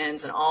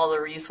options and all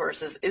the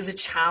resources is a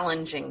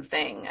challenging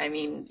thing. I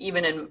mean,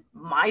 even in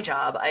my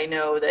job, I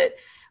know that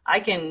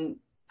I can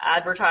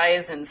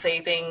advertise and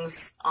say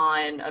things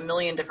on a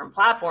million different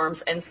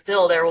platforms, and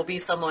still there will be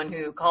someone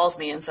who calls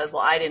me and says,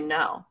 well, I didn't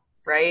know,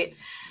 right?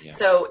 Yeah.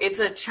 So it's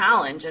a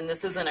challenge, and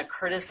this isn't a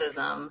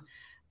criticism.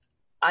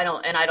 I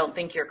don't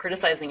think you're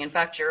criticizing. In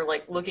fact, you're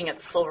like looking at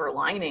the silver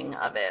lining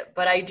of it.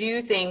 But I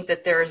do think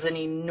that there's an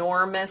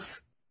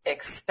enormous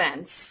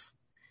expense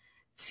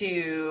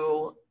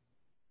to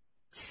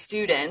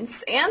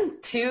students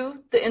and to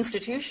the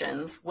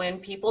institutions when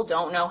people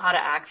don't know how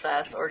to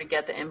access or to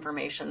get the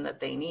information that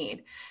they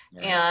need.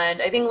 Yeah.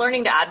 And I think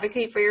learning to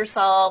advocate for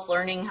yourself,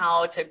 learning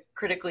how to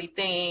critically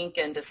think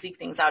and to seek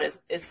things out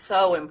is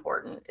so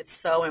important. It's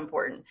so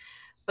important.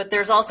 But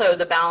there's also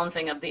the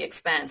balancing of the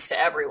expense to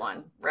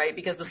everyone, right?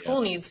 Because the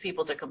school needs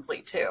people to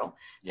complete too,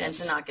 and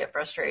to not get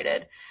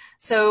frustrated.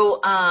 So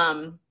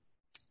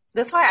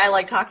that's why I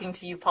like talking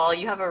to you, Paul.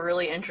 You have a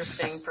really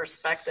interesting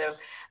perspective.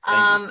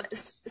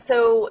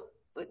 So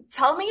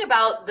tell me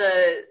about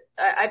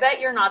I bet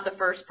you're not the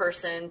first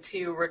person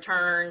to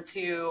return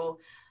to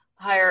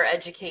higher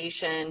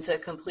education to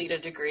complete a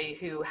degree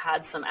who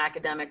had some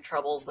academic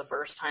troubles the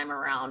first time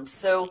around.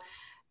 So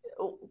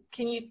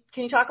can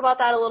you talk about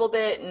that a little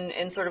bit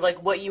and sort of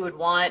like what you would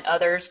want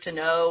others to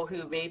know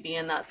who may be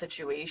in that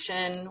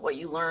situation, what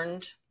you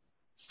learned?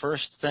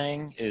 First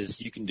thing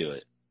is you can do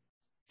it.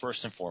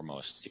 First and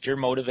foremost, if you're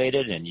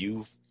motivated and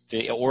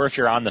or if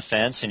you're on the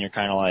fence and you're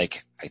kind of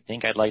like, I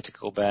think I'd like to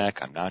go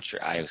back, I'm not sure.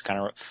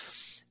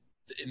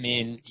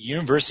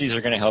 Universities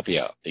are going to help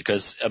you out,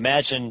 because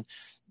imagine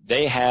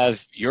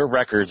your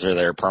records are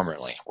there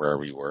permanently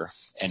wherever you were.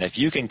 And if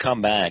you can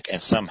come back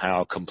and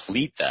somehow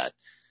complete that,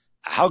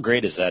 how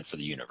great is that for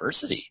the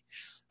university?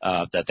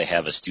 That they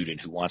have a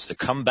student who wants to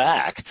come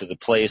back to the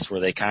place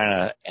where they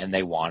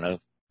want to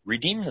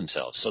redeem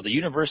themselves. So the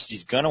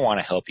university's going to want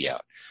to help you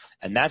out.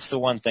 And that's the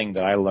one thing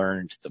that I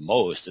learned the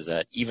most, is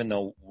that even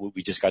though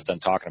we just got done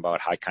talking about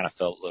how I kind of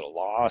felt a little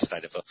lost,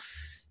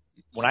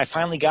 when I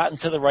finally got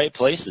into the right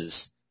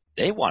places,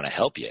 they want to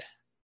help you.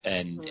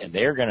 And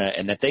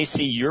that they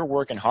see you're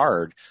working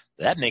hard,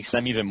 that makes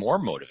them even more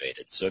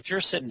motivated. So if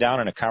you're sitting down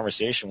in a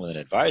conversation with an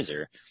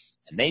advisor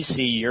and they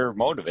see you're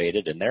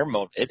motivated and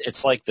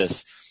it's like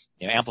this,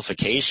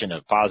 amplification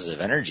of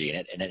positive energy,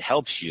 and it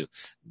helps you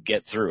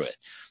get through it.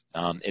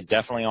 It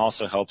definitely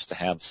also helps to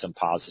have some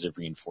positive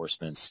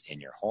reinforcements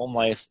in your home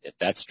life. If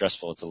that's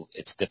stressful,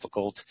 it's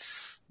difficult.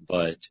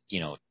 But,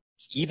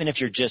 even if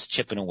you're just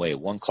chipping away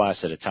one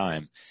class at a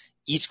time,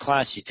 each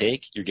class you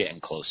take, you're getting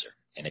closer.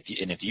 And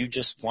if you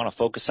just want to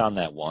focus on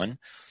that one,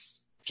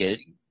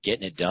 getting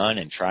it done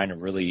and trying to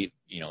really,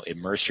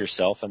 immerse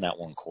yourself in that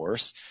one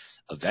course,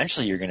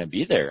 eventually you're going to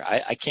be there.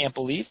 I can't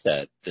believe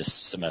that this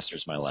semester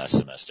is my last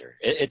semester.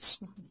 It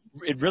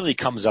really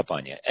comes up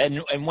on you.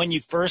 And when you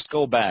first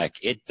go back,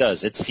 it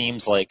does. It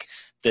seems like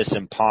this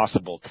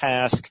impossible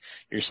task.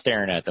 You're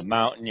staring at the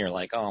mountain. You're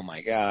like, oh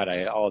my God,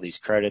 all these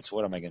credits.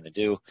 What am I going to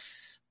do?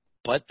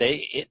 But there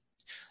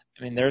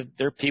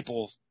are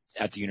people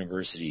at the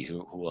university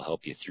who will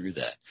help you through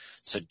that.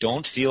 So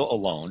don't feel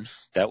alone.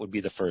 That would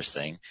be the first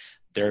thing.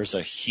 There's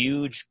a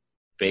huge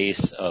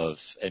base of,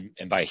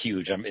 and by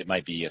huge, it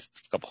might be a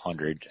couple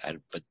hundred,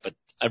 but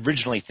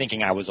originally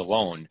thinking I was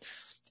alone,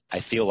 I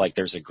feel like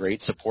there's a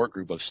great support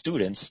group of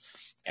students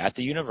at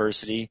the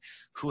university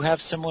who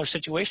have similar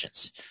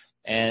situations.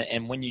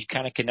 And when you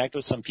kind of connect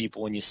with some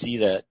people and you see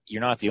that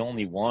you're not the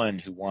only one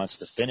who wants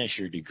to finish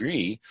your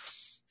degree,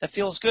 that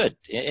feels good.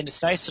 And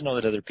it's nice to know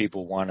that other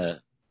people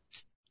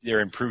they're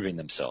improving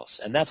themselves.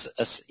 And that's,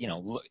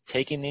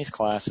 taking these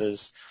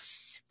classes,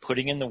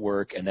 putting in the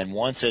work, and then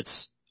once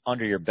it's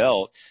under your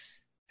belt,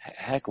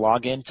 heck,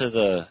 log into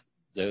the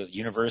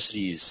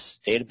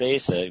university's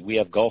database. We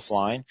have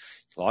GulfLine.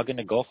 Log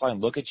into GulfLine,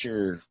 look at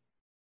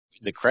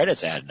the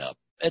credits adding up.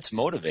 It's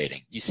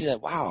motivating. You see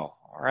that, wow,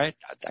 all right,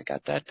 I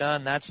got that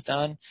done, that's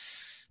done.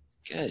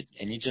 Good.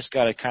 And you just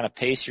got to kind of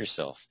pace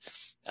yourself.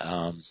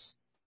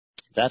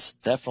 That's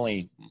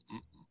definitely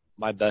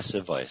my best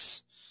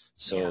advice.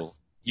 So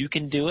you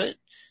can do it.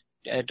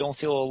 Don't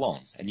feel alone.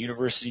 And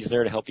university's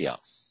there to help you out.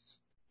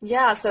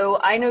 Yeah, so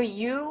I know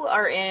you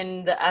are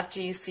in the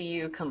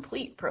FGCU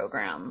Complete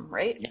program,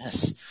 right?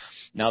 Yes.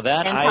 Now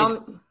that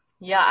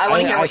Yeah, I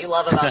want to hear what you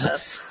love about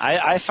this.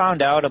 I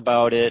found out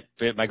about it.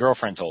 My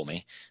girlfriend told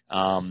me.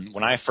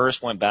 When I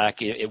first went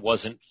back, it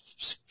wasn't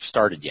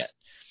started yet.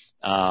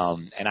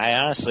 And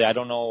I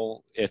don't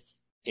know if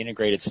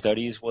integrated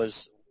studies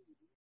was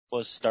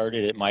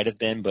started. It might have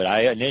been, but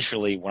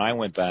initially, when I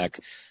went back,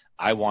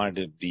 I wanted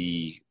to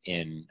be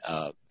in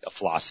a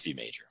philosophy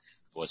major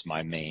was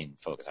my main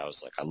focus. I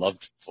was like, I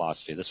loved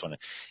philosophy, this one,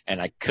 and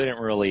I couldn't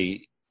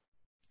really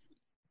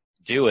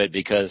do it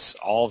because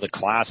all the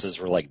classes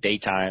were like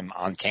daytime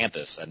on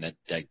campus, and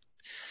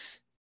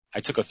I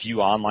took a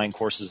few online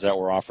courses that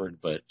were offered,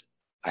 but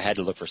I had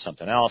to look for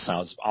something else. And I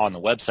was on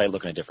the website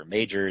looking at different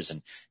majors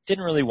and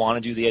didn't really want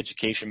to do the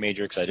education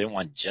major because I didn't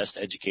want just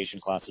education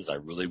classes. I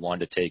really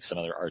wanted to take some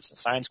other arts and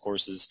science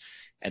courses.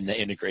 And the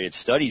integrated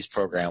studies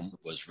program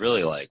was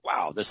really like,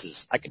 wow,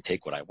 I can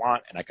take what I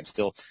want and I can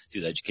still do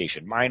the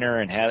education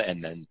minor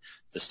and then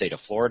the state of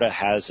Florida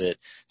has it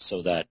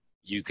so that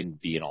you can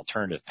be an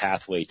alternative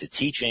pathway to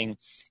teaching,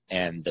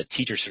 and the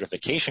teacher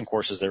certification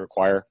courses they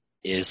require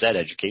is that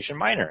education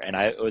minor. And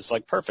it was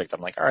like perfect.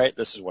 I'm like, all right,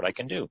 this is what I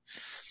can do.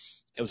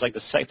 It was like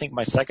I think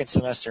my second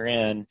semester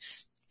in,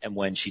 and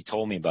when she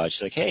told me about it,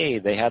 she's like, hey,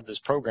 they have this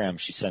program.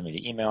 She sent me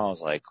the email. I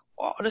was like,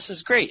 oh, this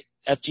is great.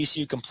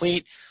 FGCU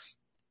Complete.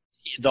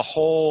 The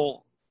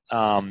whole,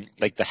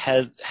 like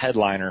the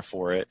headliner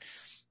for it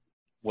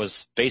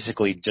was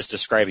basically just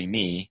describing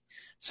me.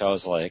 So I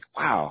was like,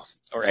 wow,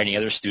 or any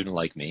other student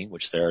like me,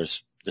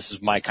 this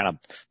is my kind of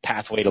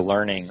pathway to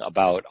learning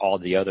about all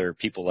the other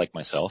people like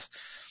myself.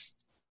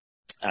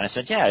 And I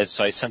said, yeah.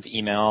 So I sent the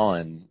email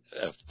and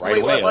right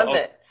away. What was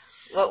it?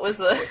 What was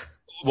the...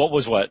 What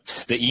was what?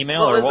 The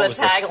email? What was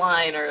the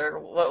tagline or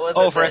what was it?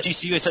 Oh, for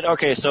FGCU, I said,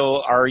 okay,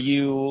 so are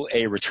you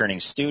a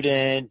returning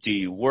student? Do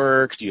you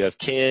work? Do you have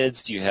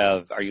kids?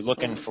 Are you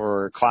looking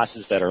for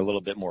classes that are a little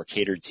bit more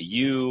catered to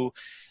you?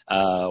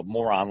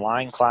 More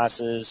online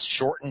classes,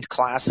 shortened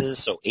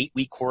classes, so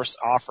 8-week course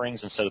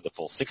offerings instead of the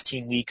full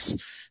 16 weeks,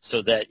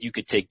 so that you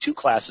could take 2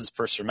 classes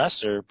per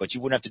semester, but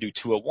you wouldn't have to do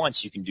 2 at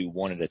once. You can do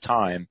 1 at a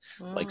time,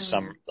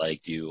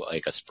 do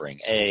a spring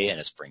A and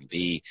a spring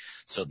B.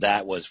 So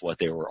that was what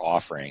they were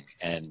offering.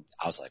 And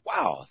I was like,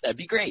 wow, that'd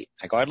be great.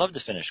 I go, I'd love to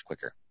finish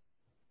quicker.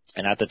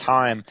 And at the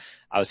time,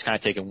 I was kind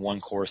of taking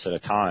 1 course at a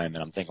time,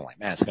 and I'm thinking like,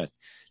 man, it's going to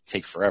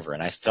take forever.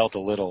 And I felt a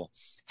little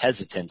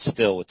hesitant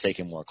still with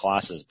taking more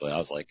classes, but I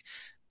was like,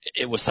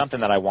 it was something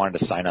that I wanted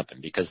to sign up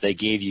in because they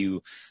gave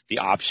you the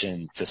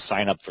option to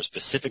sign up for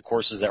specific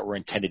courses that were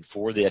intended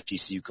for the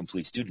FGCU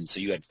Complete students.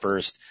 So you had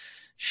first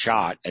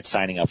shot at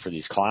signing up for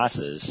these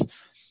classes,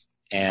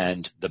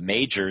 and the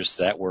majors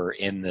that were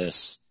in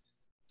this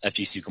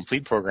FGCU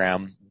Complete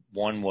program,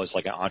 one was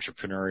like an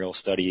entrepreneurial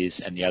studies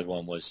and the other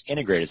one was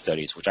integrated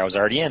studies, which I was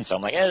already in. So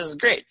I'm like, this is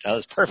great. That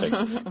was perfect.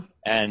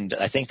 And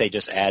I think they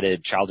just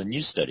added child and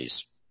youth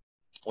studies,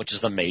 which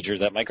is the major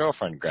that my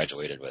girlfriend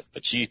graduated with,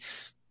 but she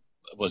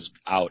was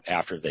out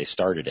after they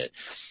started it.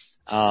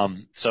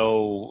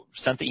 So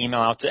sent the email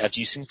out to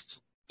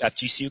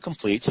FGCU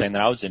Complete saying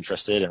that I was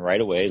interested, and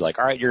right away, like,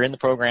 all right, you're in the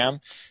program.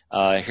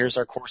 Here's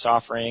our course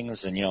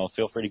offerings, and,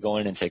 feel free to go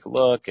in and take a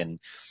look. And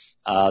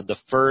the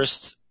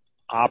first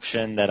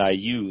option that I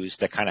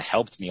used that kind of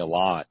helped me a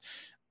lot,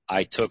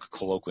 I took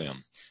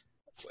colloquium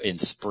in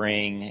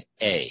spring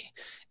A.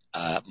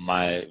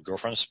 My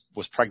girlfriend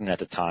was pregnant at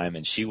the time,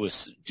 and she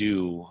was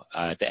due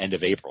at the end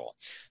of April.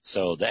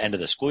 So the end of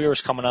the school year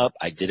was coming up.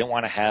 I didn't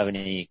want to have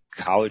any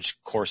college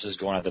courses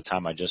going at the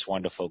time. I just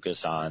wanted to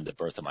focus on the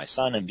birth of my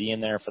son and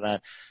being there for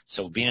that.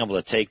 So being able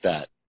to take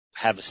that,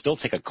 still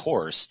take a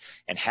course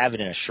and have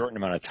it in a shortened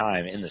amount of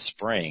time in the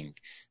spring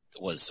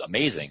was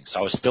amazing.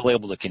 So I was still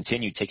able to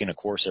continue taking a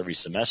course every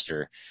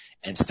semester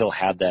and still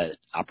have that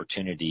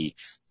opportunity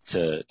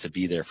to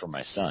be there for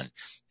my son.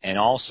 And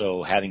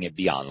also having it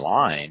be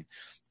online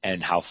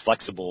and how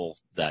flexible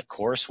that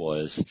course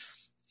was,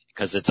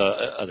 because it's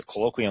the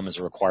colloquium is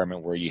a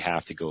requirement where you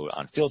have to go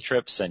on field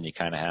trips and you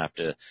kind of have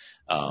to,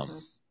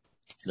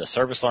 the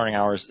service learning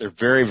hours, they're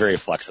very, very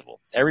flexible.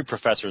 Every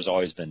professor has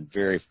always been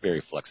very,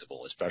 very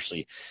flexible,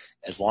 especially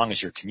as long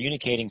as you're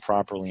communicating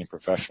properly and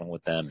professional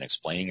with them and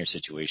explaining your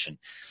situation.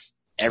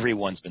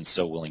 Everyone's been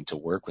so willing to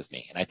work with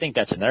me. And I think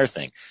that's another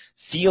thing.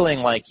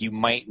 Feeling like you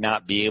might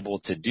not be able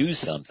to do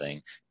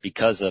something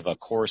because of a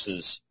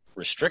course's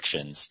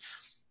restrictions,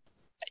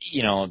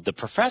 the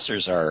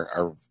professors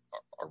are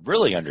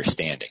really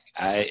understanding.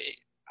 I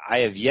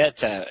have yet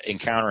to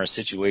encounter a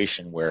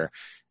situation where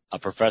a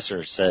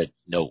professor said,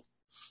 no,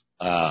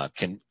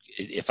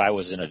 if I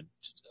was in an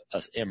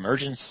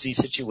emergency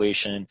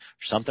situation,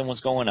 something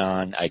was going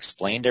on, I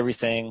explained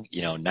everything,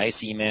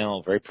 nice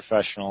email, very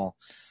professional.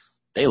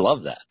 They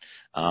love that.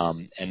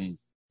 And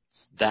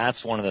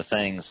that's one of the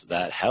things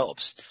that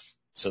helps.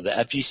 So the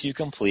FGCU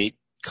Complete,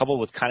 coupled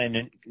with kind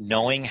of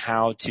knowing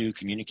how to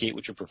communicate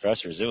with your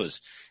professors, it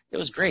was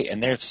great.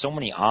 And there's so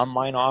many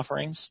online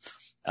offerings.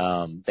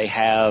 They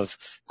have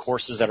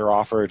courses that are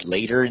offered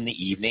later in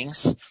the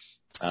evenings.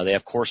 They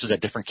have courses at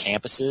different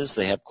campuses.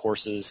 They have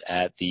courses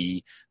at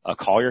the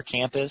Collier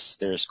campus.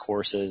 There's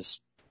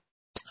courses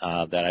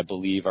that I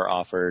believe are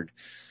offered.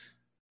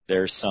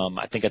 There's some,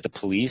 I think at the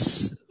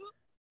police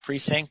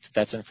precinct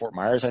that's in Fort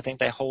Myers, I think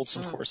they hold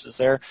some courses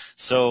there.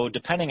 So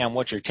depending on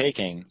what you're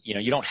taking,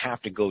 you don't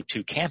have to go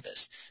to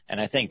campus.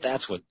 And I think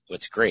that's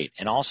what's great.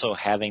 And also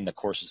having the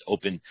courses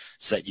open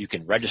so that you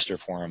can register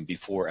for them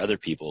before other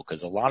people,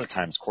 because a lot of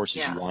times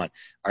courses you want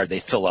they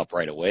fill up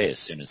right away as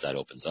soon as that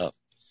opens up.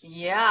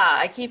 Yeah,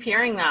 I keep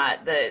hearing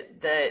that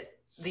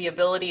the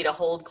ability to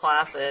hold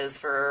classes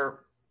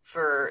for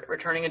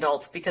returning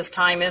adults, because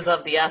time is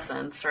of the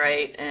essence,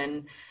 right?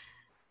 And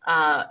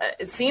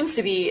it seems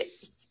to be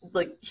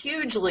like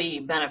hugely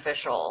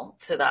beneficial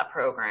to that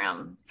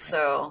program.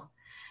 So,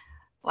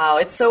 wow,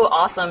 it's so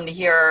awesome to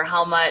hear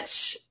how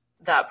much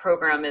that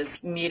program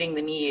is meeting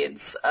the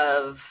needs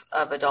of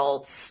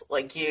adults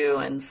like you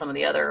and some of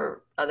the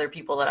other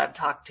people that I've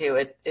talked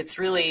to. It's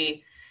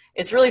really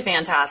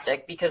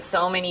fantastic, because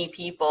so many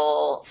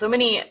people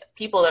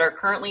that are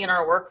currently in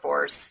our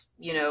workforce,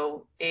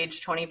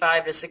 age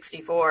 25 to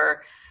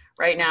 64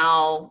 right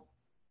now,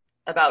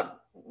 about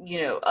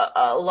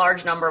a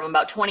large number of them,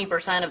 about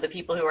 20% of the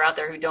people who are out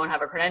there who don't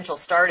have a credential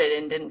started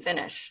and didn't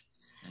finish.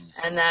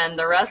 And then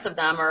the rest of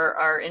them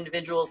are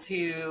individuals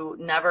who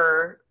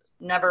never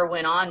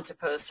went on to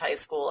post high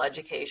school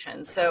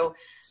education. So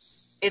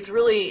it's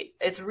really,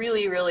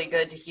 really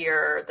good to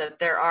hear that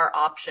there are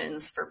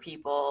options for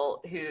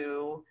people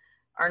who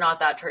are not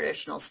that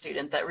traditional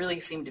student that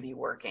really seem to be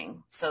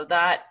working. So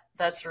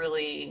that's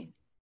really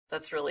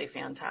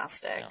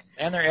fantastic. Yeah.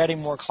 And they're adding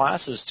more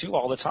classes too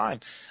all the time.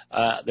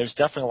 There's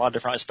definitely a lot of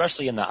different,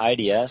 especially in the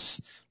IDS,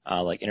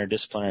 like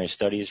interdisciplinary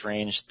studies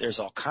range. There's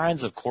all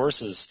kinds of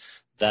courses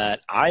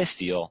that I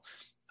feel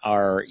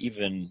are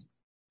even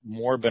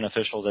more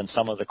beneficial than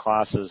some of the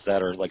classes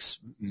that are like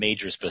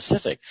major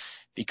specific,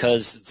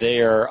 because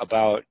they're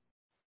about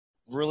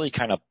really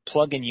kind of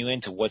plugging you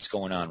into what's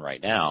going on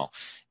right now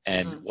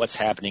and what's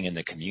happening in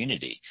the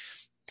community.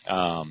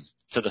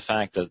 To the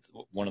fact that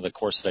one of the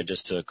courses I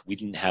just took, we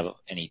didn't have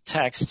any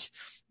text.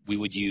 We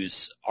would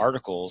use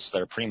articles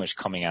that are pretty much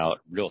coming out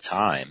real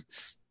time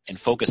and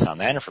focus on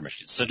that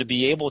information. So to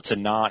be able to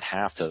not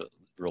have to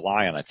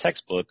rely on a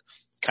textbook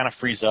kind of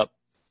frees up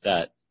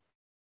that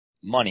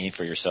money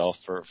for yourself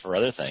for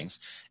other things.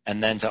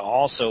 And then to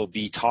also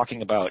be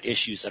talking about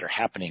issues that are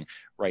happening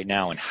right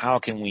now and how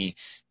can we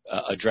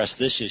address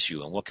this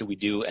issue and what can we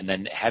do, and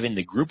then having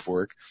the group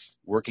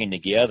working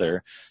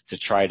together to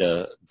try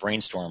to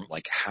brainstorm,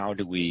 like, how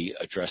do we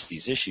address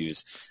these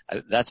issues?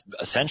 That's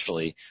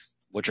essentially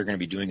what you're going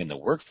to be doing in the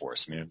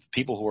workforce. I mean,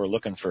 people who are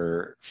looking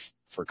for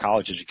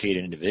college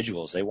educated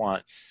individuals, they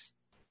want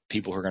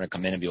people who are going to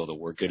come in and be able to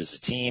work good as a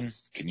team,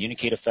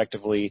 communicate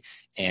effectively,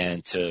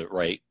 and to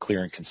write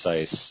clear and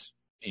concise,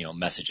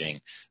 messaging,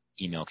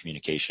 email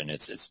communication.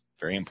 It's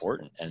very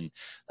important. And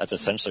that's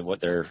essentially what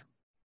they're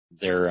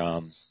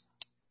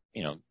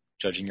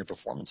judging your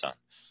performance on.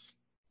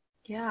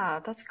 Yeah,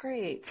 that's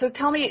great. So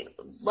tell me,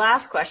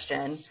 last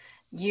question.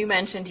 You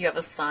mentioned you have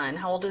a son.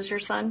 How old is your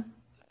son?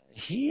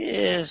 He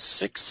is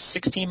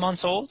 16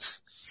 months old.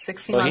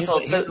 16 months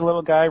old. He's a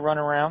little guy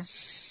running around.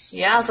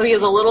 Yeah, so he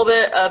has a little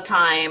bit of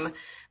time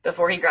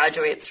before he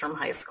graduates from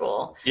high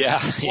school.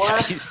 Yeah.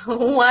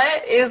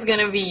 What is going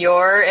to be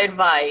your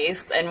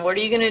advice, and what are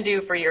you going to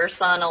do for your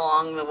son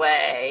along the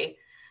way,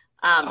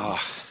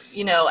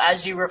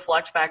 as you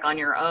reflect back on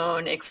your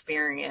own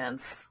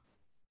experience?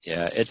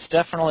 Yeah, it's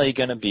definitely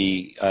going to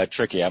be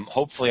tricky.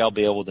 Hopefully I'll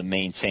be able to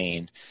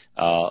maintain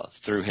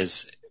through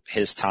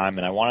his time,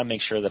 and I want to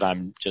make sure that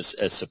I'm just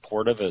as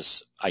supportive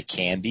as I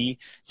can be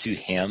to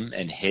him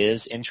and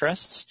his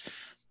interests.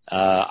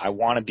 I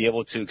want to be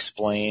able to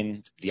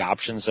explain the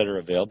options that are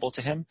available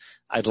to him.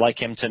 I'd like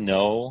him to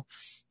know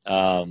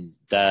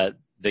that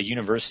the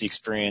university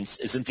experience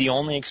isn't the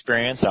only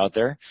experience out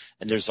there,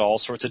 and there's all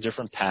sorts of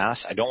different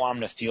paths. I don't want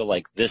him to feel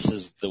like this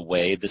is the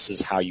way, this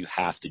is how you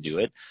have to do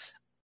it.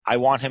 I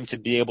want him to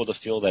be able to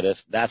feel that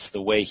if that's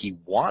the way he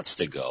wants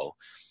to go,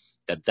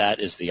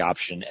 that is the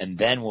option, and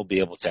then we'll be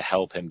able to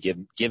help him,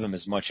 give him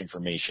as much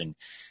information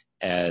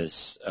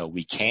as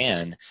we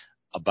can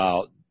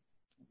about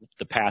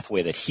the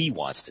pathway that he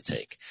wants to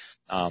take.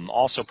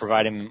 Also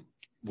provide him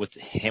with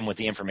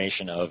the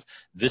information of,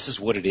 this is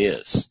what it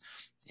is.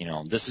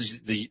 This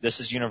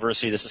is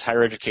university, this is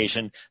higher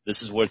education,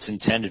 this is what it's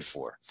intended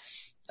for.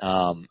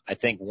 I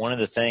think one of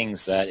the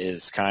things that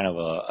is kind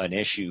of an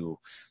issue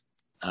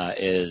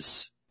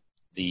is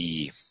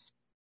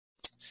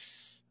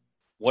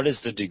what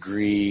is the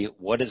degree,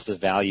 what is the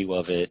value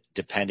of it,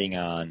 depending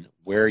on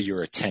where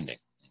you're attending.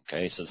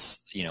 Okay, so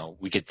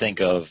we could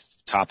think of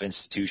top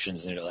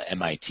institutions,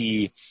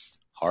 MIT,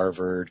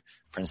 Harvard,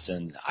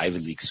 Princeton, Ivy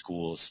League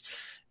schools.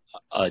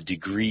 A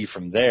degree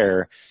from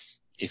there,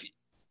 if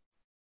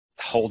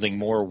holding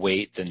more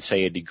weight than,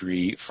 say, a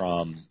degree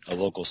from a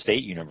local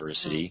state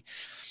university.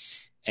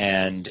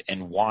 And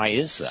why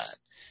is that?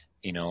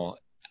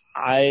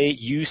 I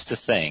used to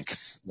think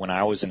when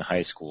I was in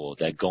high school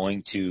that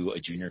going to a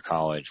junior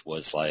college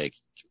was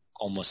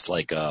almost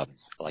like a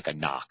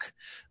knock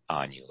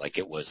on you, like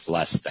it was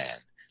less than,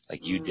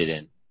 like you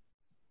didn't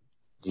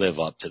live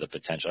up to the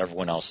potential.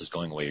 Everyone else is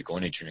going away. You're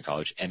going to junior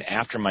college. And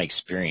after my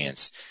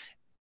experience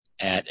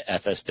at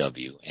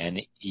FSW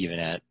and even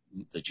at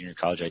the junior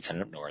college I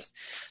attended up north,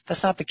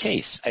 that's not the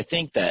case. I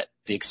think that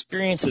the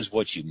experience is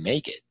what you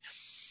make it.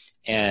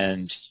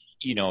 And,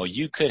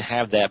 you could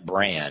have that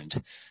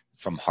brand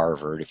from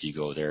Harvard if you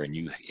go there and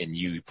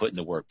you put in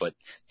the work, but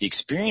the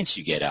experience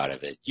you get out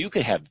of it, you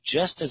could have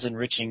just as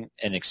enriching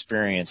an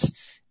experience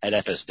at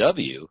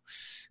FSW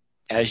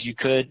as you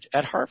could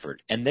at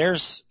Harvard. And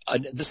this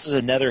is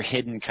another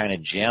hidden kind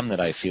of gem that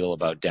I feel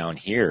about down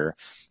here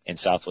in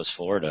Southwest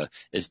Florida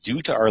is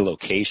due to our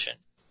location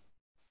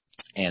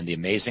and the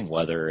amazing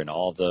weather and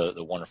all the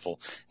wonderful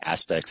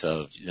aspects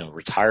of,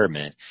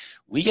 retirement.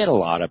 We get a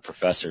lot of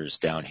professors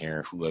down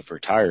here who have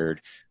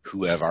retired,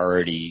 who have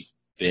already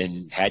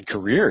had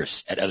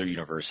careers at other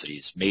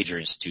universities, major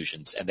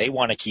institutions, and they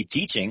want to keep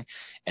teaching,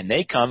 and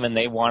they come and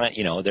they want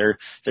to,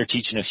 they're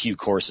teaching a few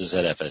courses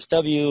at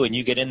FSW, and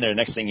you get in there,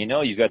 next thing you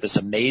know, you've got this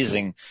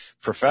amazing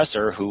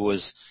professor who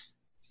was,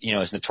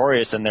 is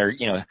notorious, and they're,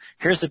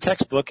 here's the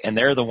textbook, and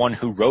they're the one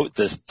who wrote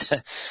this.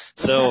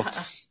 So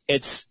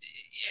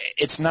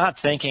it's not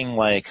thinking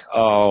like,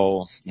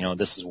 oh,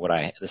 this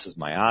is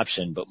my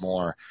option, but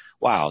more,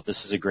 wow,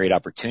 this is a great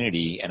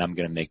opportunity and I'm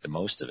going to make the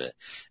most of it.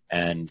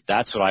 And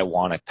that's what I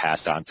want to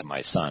pass on to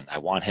my son. I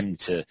want him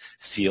to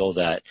feel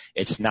that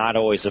it's not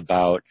always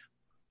about,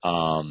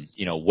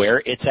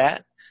 where it's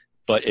at,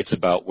 but it's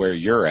about where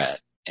you're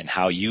at and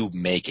how you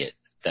make it.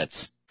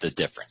 That's the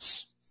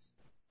difference.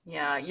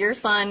 Yeah, your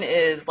son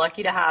is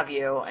lucky to have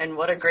you, and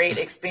what a great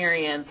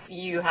experience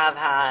you have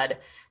had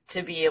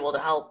to be able to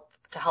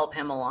help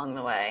him along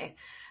the way.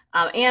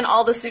 And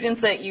all the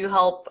students that you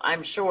help,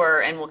 I'm sure,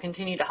 and will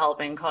continue to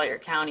help in Collier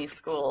County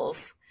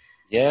schools.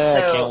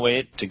 Yeah, I can't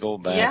wait to go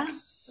back. Yeah,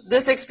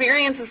 this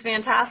experience is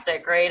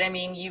fantastic, right? I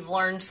mean, you've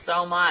learned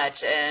so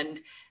much, and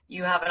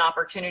you have an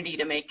opportunity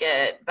to make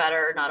it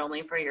better, not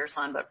only for your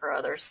son, but for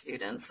other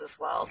students as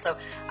well. So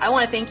I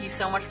want to thank you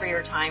so much for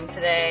your time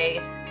today.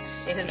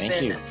 It has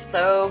been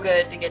so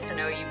good to get to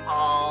know you,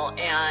 Paul,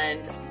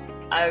 and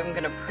I'm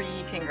going to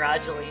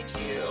pre-congratulate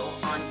you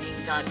on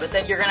being done, but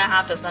then you're going to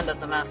have to send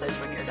us a message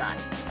when you're done.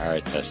 All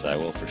right, Tessa, I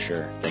will for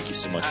sure. Thank you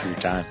so much for your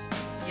time.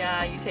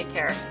 Yeah, you take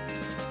care.